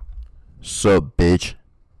 Sup, bitch?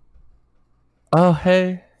 Oh,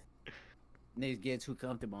 hey. Niggas get too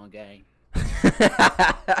comfortable on gang.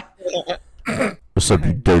 What's up,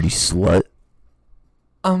 you dirty slut?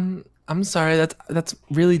 I'm sorry. That's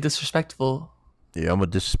really disrespectful. Yeah, I'm gonna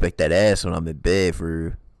disrespect that ass when I'm in bed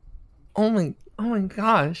for. Oh my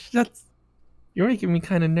gosh. You're making me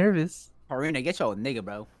kind of nervous. Haruna, get your nigga,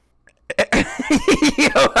 bro.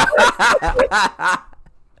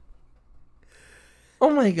 Oh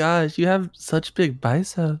my gosh, you have such big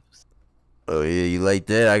biceps. Oh yeah, you like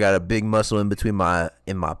that? I got a big muscle in between my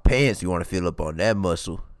pants. You want to feel up on that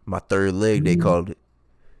muscle? My third leg, they called it.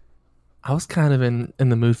 I was kind of in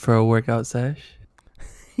the mood for a workout sesh.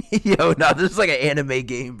 Yo, no, this is like an anime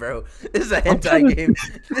game, bro. This is a hentai game.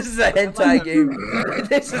 This is a hentai game.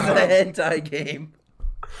 This is a hentai game.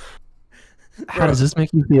 How does this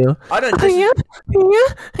make you feel? I done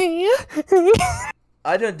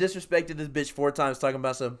disrespected this bitch 4 times talking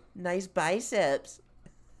about some nice biceps.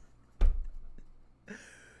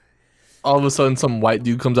 All of a sudden, some white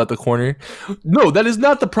dude comes out the corner. No, that is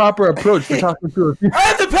not the proper approach for talking to I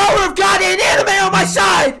have the power of God and anime on my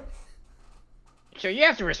side! So you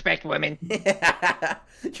have to respect women.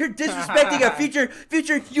 You're disrespecting a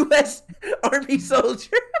future U.S. Army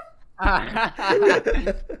soldier. What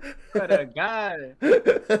a god.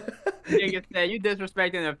 Nigga said you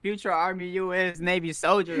disrespecting a future Army U.S. Navy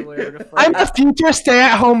soldier. Whatever the fuck. I'm a future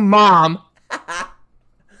stay-at-home mom.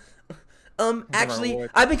 Actually,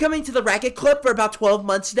 I've been coming to the racket club for about 12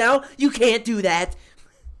 months now. You can't do that.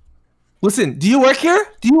 Listen, do you work here?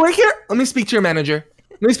 Let me speak to your manager.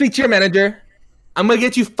 I'm gonna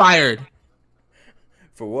get you fired.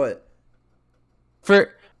 For what?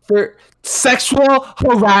 For sexual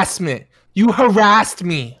harassment. You harassed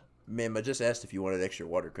me. Ma'am, I just asked if you wanted extra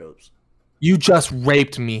water cups. You just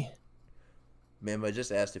raped me. Ma'am, I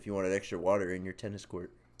just asked if you wanted extra water in your tennis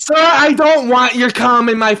court. Sir, I don't want your cum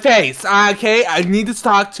in my face, okay? I need to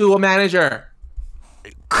talk to a manager.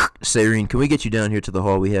 Serene, can we get you down here to the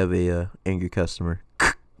hall? We have a angry customer.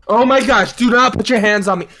 Oh my gosh, do not put your hands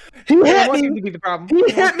on me. He hit me. To be the problem. He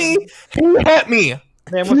hit me.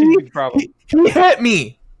 Man, what seems to be the problem? He hit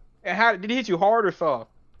me. And how did he hit you hard or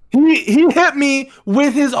soft? He hit me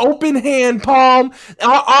with his open hand palm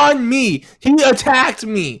on me. He attacked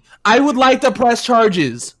me. I would like to press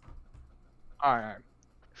charges. All right.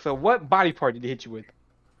 So what body part did he hit you with?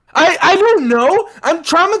 I don't know. I'm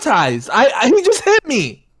traumatized. He just hit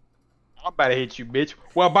me. I'm about to hit you, bitch.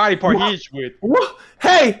 What body part he hit you with? What?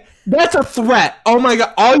 Hey, that's a threat. Oh my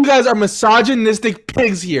god. All you guys are misogynistic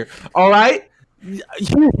pigs here. All right? You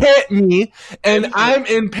hit me and I'm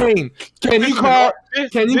in pain. Can you call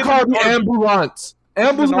the ambulance?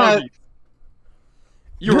 Ambulance.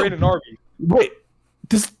 You were in an Arby's. Wait.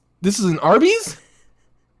 This is an Arby's?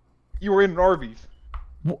 You were in an Arby's.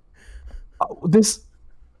 This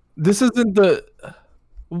isn't the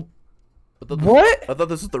What? I thought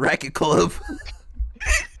this was the racket club.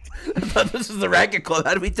 I thought this was the racket club.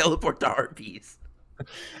 How do we teleport to Arby's?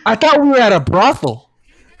 I thought we were at a brothel.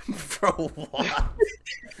 Bro, what?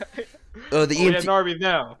 The We're at an Arby's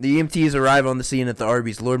now. The EMTs arrive on the scene at the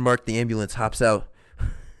Arby's. Lordmarkk, the ambulance, hops out.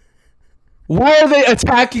 Why are they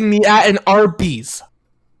attacking me at an Arby's?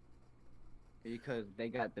 Because they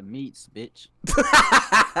got the meats, bitch.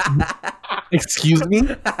 Excuse me?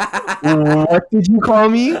 What did you call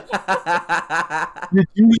me? Did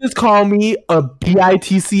you just call me a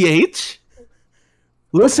bitch?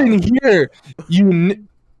 Listen here, you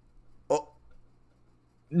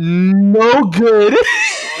no good.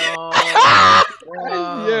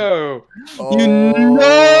 Yo. You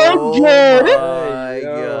no good. My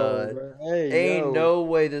God. Ain't no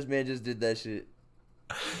way this man just did that shit.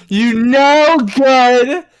 You no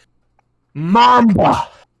good. Mamba.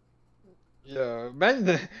 Yeah, imagine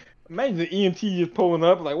the EMT just pulling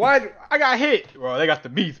up like, why I got hit? Well, they got the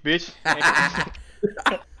beats, bitch.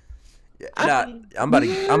 Nah, I'm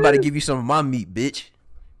about to give you some of my meat, bitch.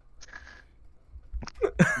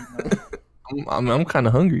 I'm kind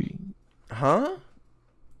of hungry. Huh?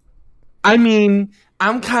 I mean,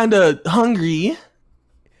 I'm kind of hungry.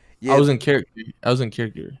 Yeah. I was in character.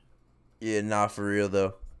 Yeah, nah, for real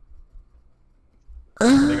though.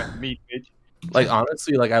 They got the meat, bitch. Like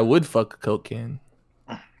honestly, like I would fuck a Coke can.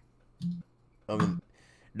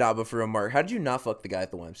 Nah, but for real, Mark, how did you not fuck the guy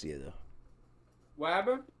at the YMCA though? What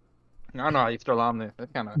happened? No, he's still on there.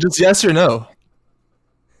 That's kind of. Just yes or no.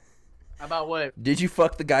 About what? Did you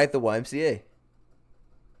fuck the guy at the YMCA?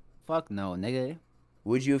 Fuck no, nigga.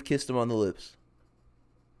 would you have kissed him on the lips?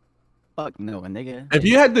 Fuck no, nigga. If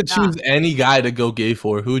you had to choose any guy to go gay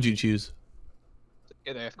for, who would you choose?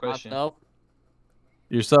 Good ass question. Myself.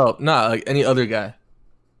 Yourself? Nah, like any other guy.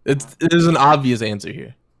 There's an obvious answer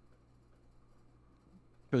here.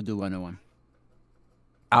 He'll do 101.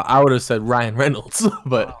 I would have said Ryan Reynolds,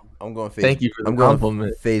 but I'm going FaZe. thank you for the I'm going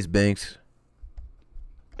compliment. FaZe Banks.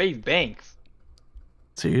 FaZe Banks.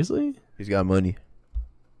 Seriously? He's got money.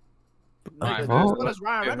 Ryan Reynolds. What is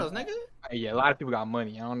Ryan Reynolds, nigga? Yeah, a lot of people got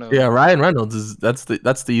money. I don't know. Yeah, Ryan Reynolds is that's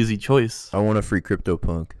the easy choice. I want a free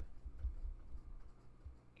CryptoPunk.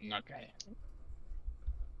 Okay.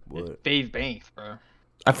 What? FaZe Banks, bro.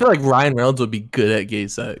 I feel like Ryan Reynolds would be good at gay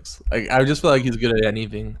sex. Like I just feel like he's good at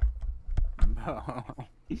anything.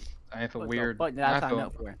 That's a What the weird. fuck did I that's sign a-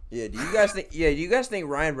 up for? Yeah, do you guys think? Yeah, do you guys think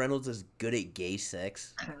Ryan Reynolds is good at gay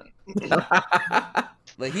sex?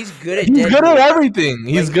 Like he's good at. He's good Deadpool. at everything.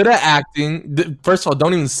 He's Like- good at acting. First of all,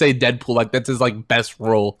 don't even say Deadpool. Like that's his like best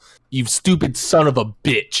role. You stupid son of a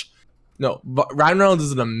bitch. No, but Ryan Reynolds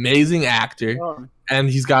is an amazing actor, and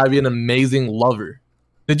he's got to be an amazing lover.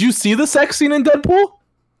 Did you see the sex scene in Deadpool?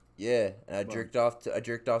 Yeah, and I jerked off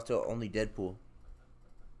to only Deadpool.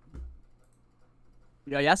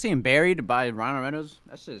 Yo, y'all seen Buried by Ryan Reynolds?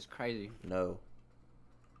 That shit is crazy. No.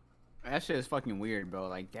 That shit is fucking weird, bro.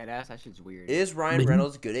 Like, dead ass, that shit's weird. Is Ryan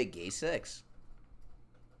Reynolds good at gay sex?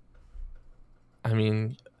 I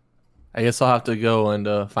mean, I guess I'll have to go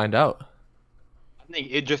and find out. I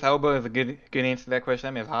think Idris Elba is a good answer to that question.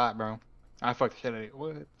 That man's hot, bro. I fucked the shit out of it.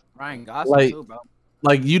 What? Ryan Gosling, Like- too, bro.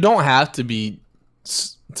 Like you don't have to be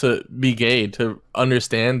gay to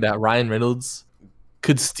understand that Ryan Reynolds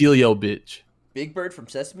could steal your bitch. Big Bird from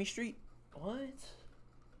Sesame Street? What?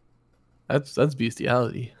 That's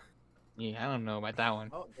bestiality. Yeah, I don't know about that one.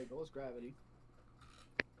 Oh, there goes gravity.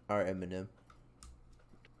 All right, Eminem.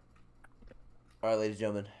 All right, ladies and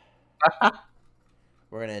gentlemen.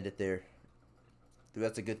 We're gonna end it there.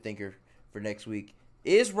 That's a good thinker for next week.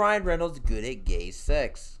 Is Ryan Reynolds good at gay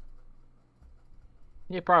sex?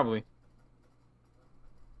 Yeah, probably.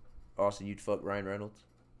 Austin, you'd fuck Ryan Reynolds?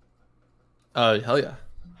 Hell yeah,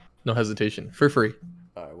 no hesitation, for free.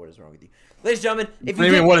 All right, what is wrong with you, ladies and gentlemen? If What do you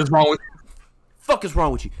you mean? did, What is wrong with? fuck is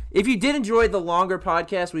wrong with you? If you did enjoy the longer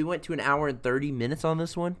podcast, we went to an hour and 30 minutes on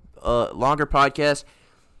this one. Longer podcast.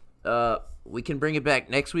 We can bring it back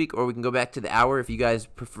next week, or we can go back to the hour if you guys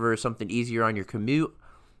prefer something easier on your commute.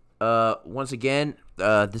 Once again,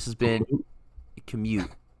 this has been Commute.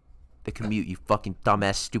 The Commute, you fucking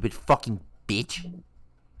dumbass, stupid fucking bitch.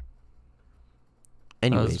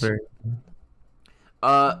 Anyways,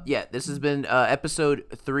 yeah, this has been episode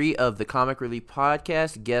 3 of the Comic Relief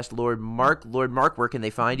Podcast. Guest Lordmarkk. Lordmarkk, where can they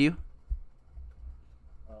find you?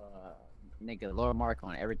 Nigga, Lordmarkk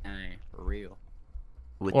on everything. For real.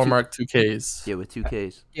 With Lordmarkk 2Ks. Yeah, with 2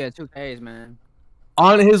 Ks. Yeah, 2Ks, man.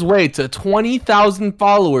 On his way to 20,000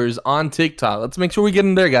 followers on TikTok. Let's make sure we get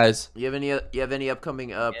in there, guys. You have any upcoming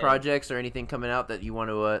projects or anything coming out that you want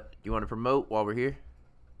to promote while we're here?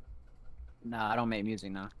 Nah, I don't make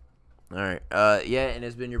music now. All right. Yeah, and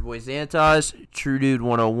it's been your boy Xantos, True Dude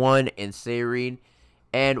 101, and Sayrene.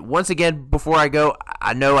 And once again, before I go,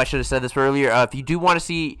 I know I should have said this earlier. If you do want to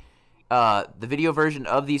see the video version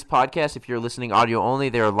of these podcasts, if you're listening audio only,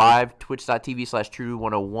 they're live,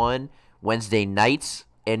 twitch.tv/TrueDude101, Wednesday nights,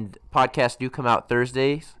 and podcasts do come out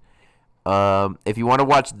Thursdays. If you want to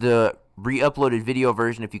watch the re-uploaded video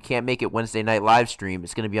version, if you can't make it Wednesday night live stream,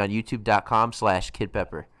 it's going to be on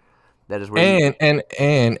youtube.com/KidPepper. That is where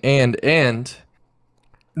And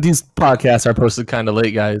these podcasts are posted kind of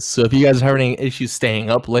late, guys. So if you guys are having any issues staying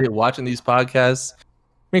up late watching these podcasts,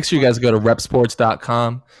 make sure you guys go to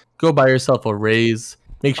repsports.com. Go buy yourself a raise.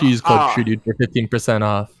 Make sure you use code TrueDude for 15%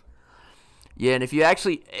 off. Yeah, and if you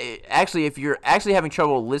if you're actually having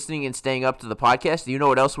trouble listening and staying up to the podcast, you know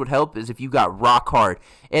what else would help is if you got rock hard.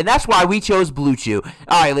 And that's why we chose Blue Chew.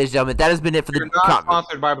 All right, ladies and gentlemen, that has been it for You're the not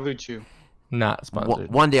sponsored by Blue Chew. Not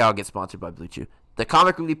sponsored. One day I'll get sponsored by Blue Chew. The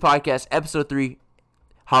Comic Relief Podcast, episode 3,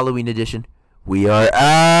 Halloween edition. We are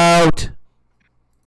out.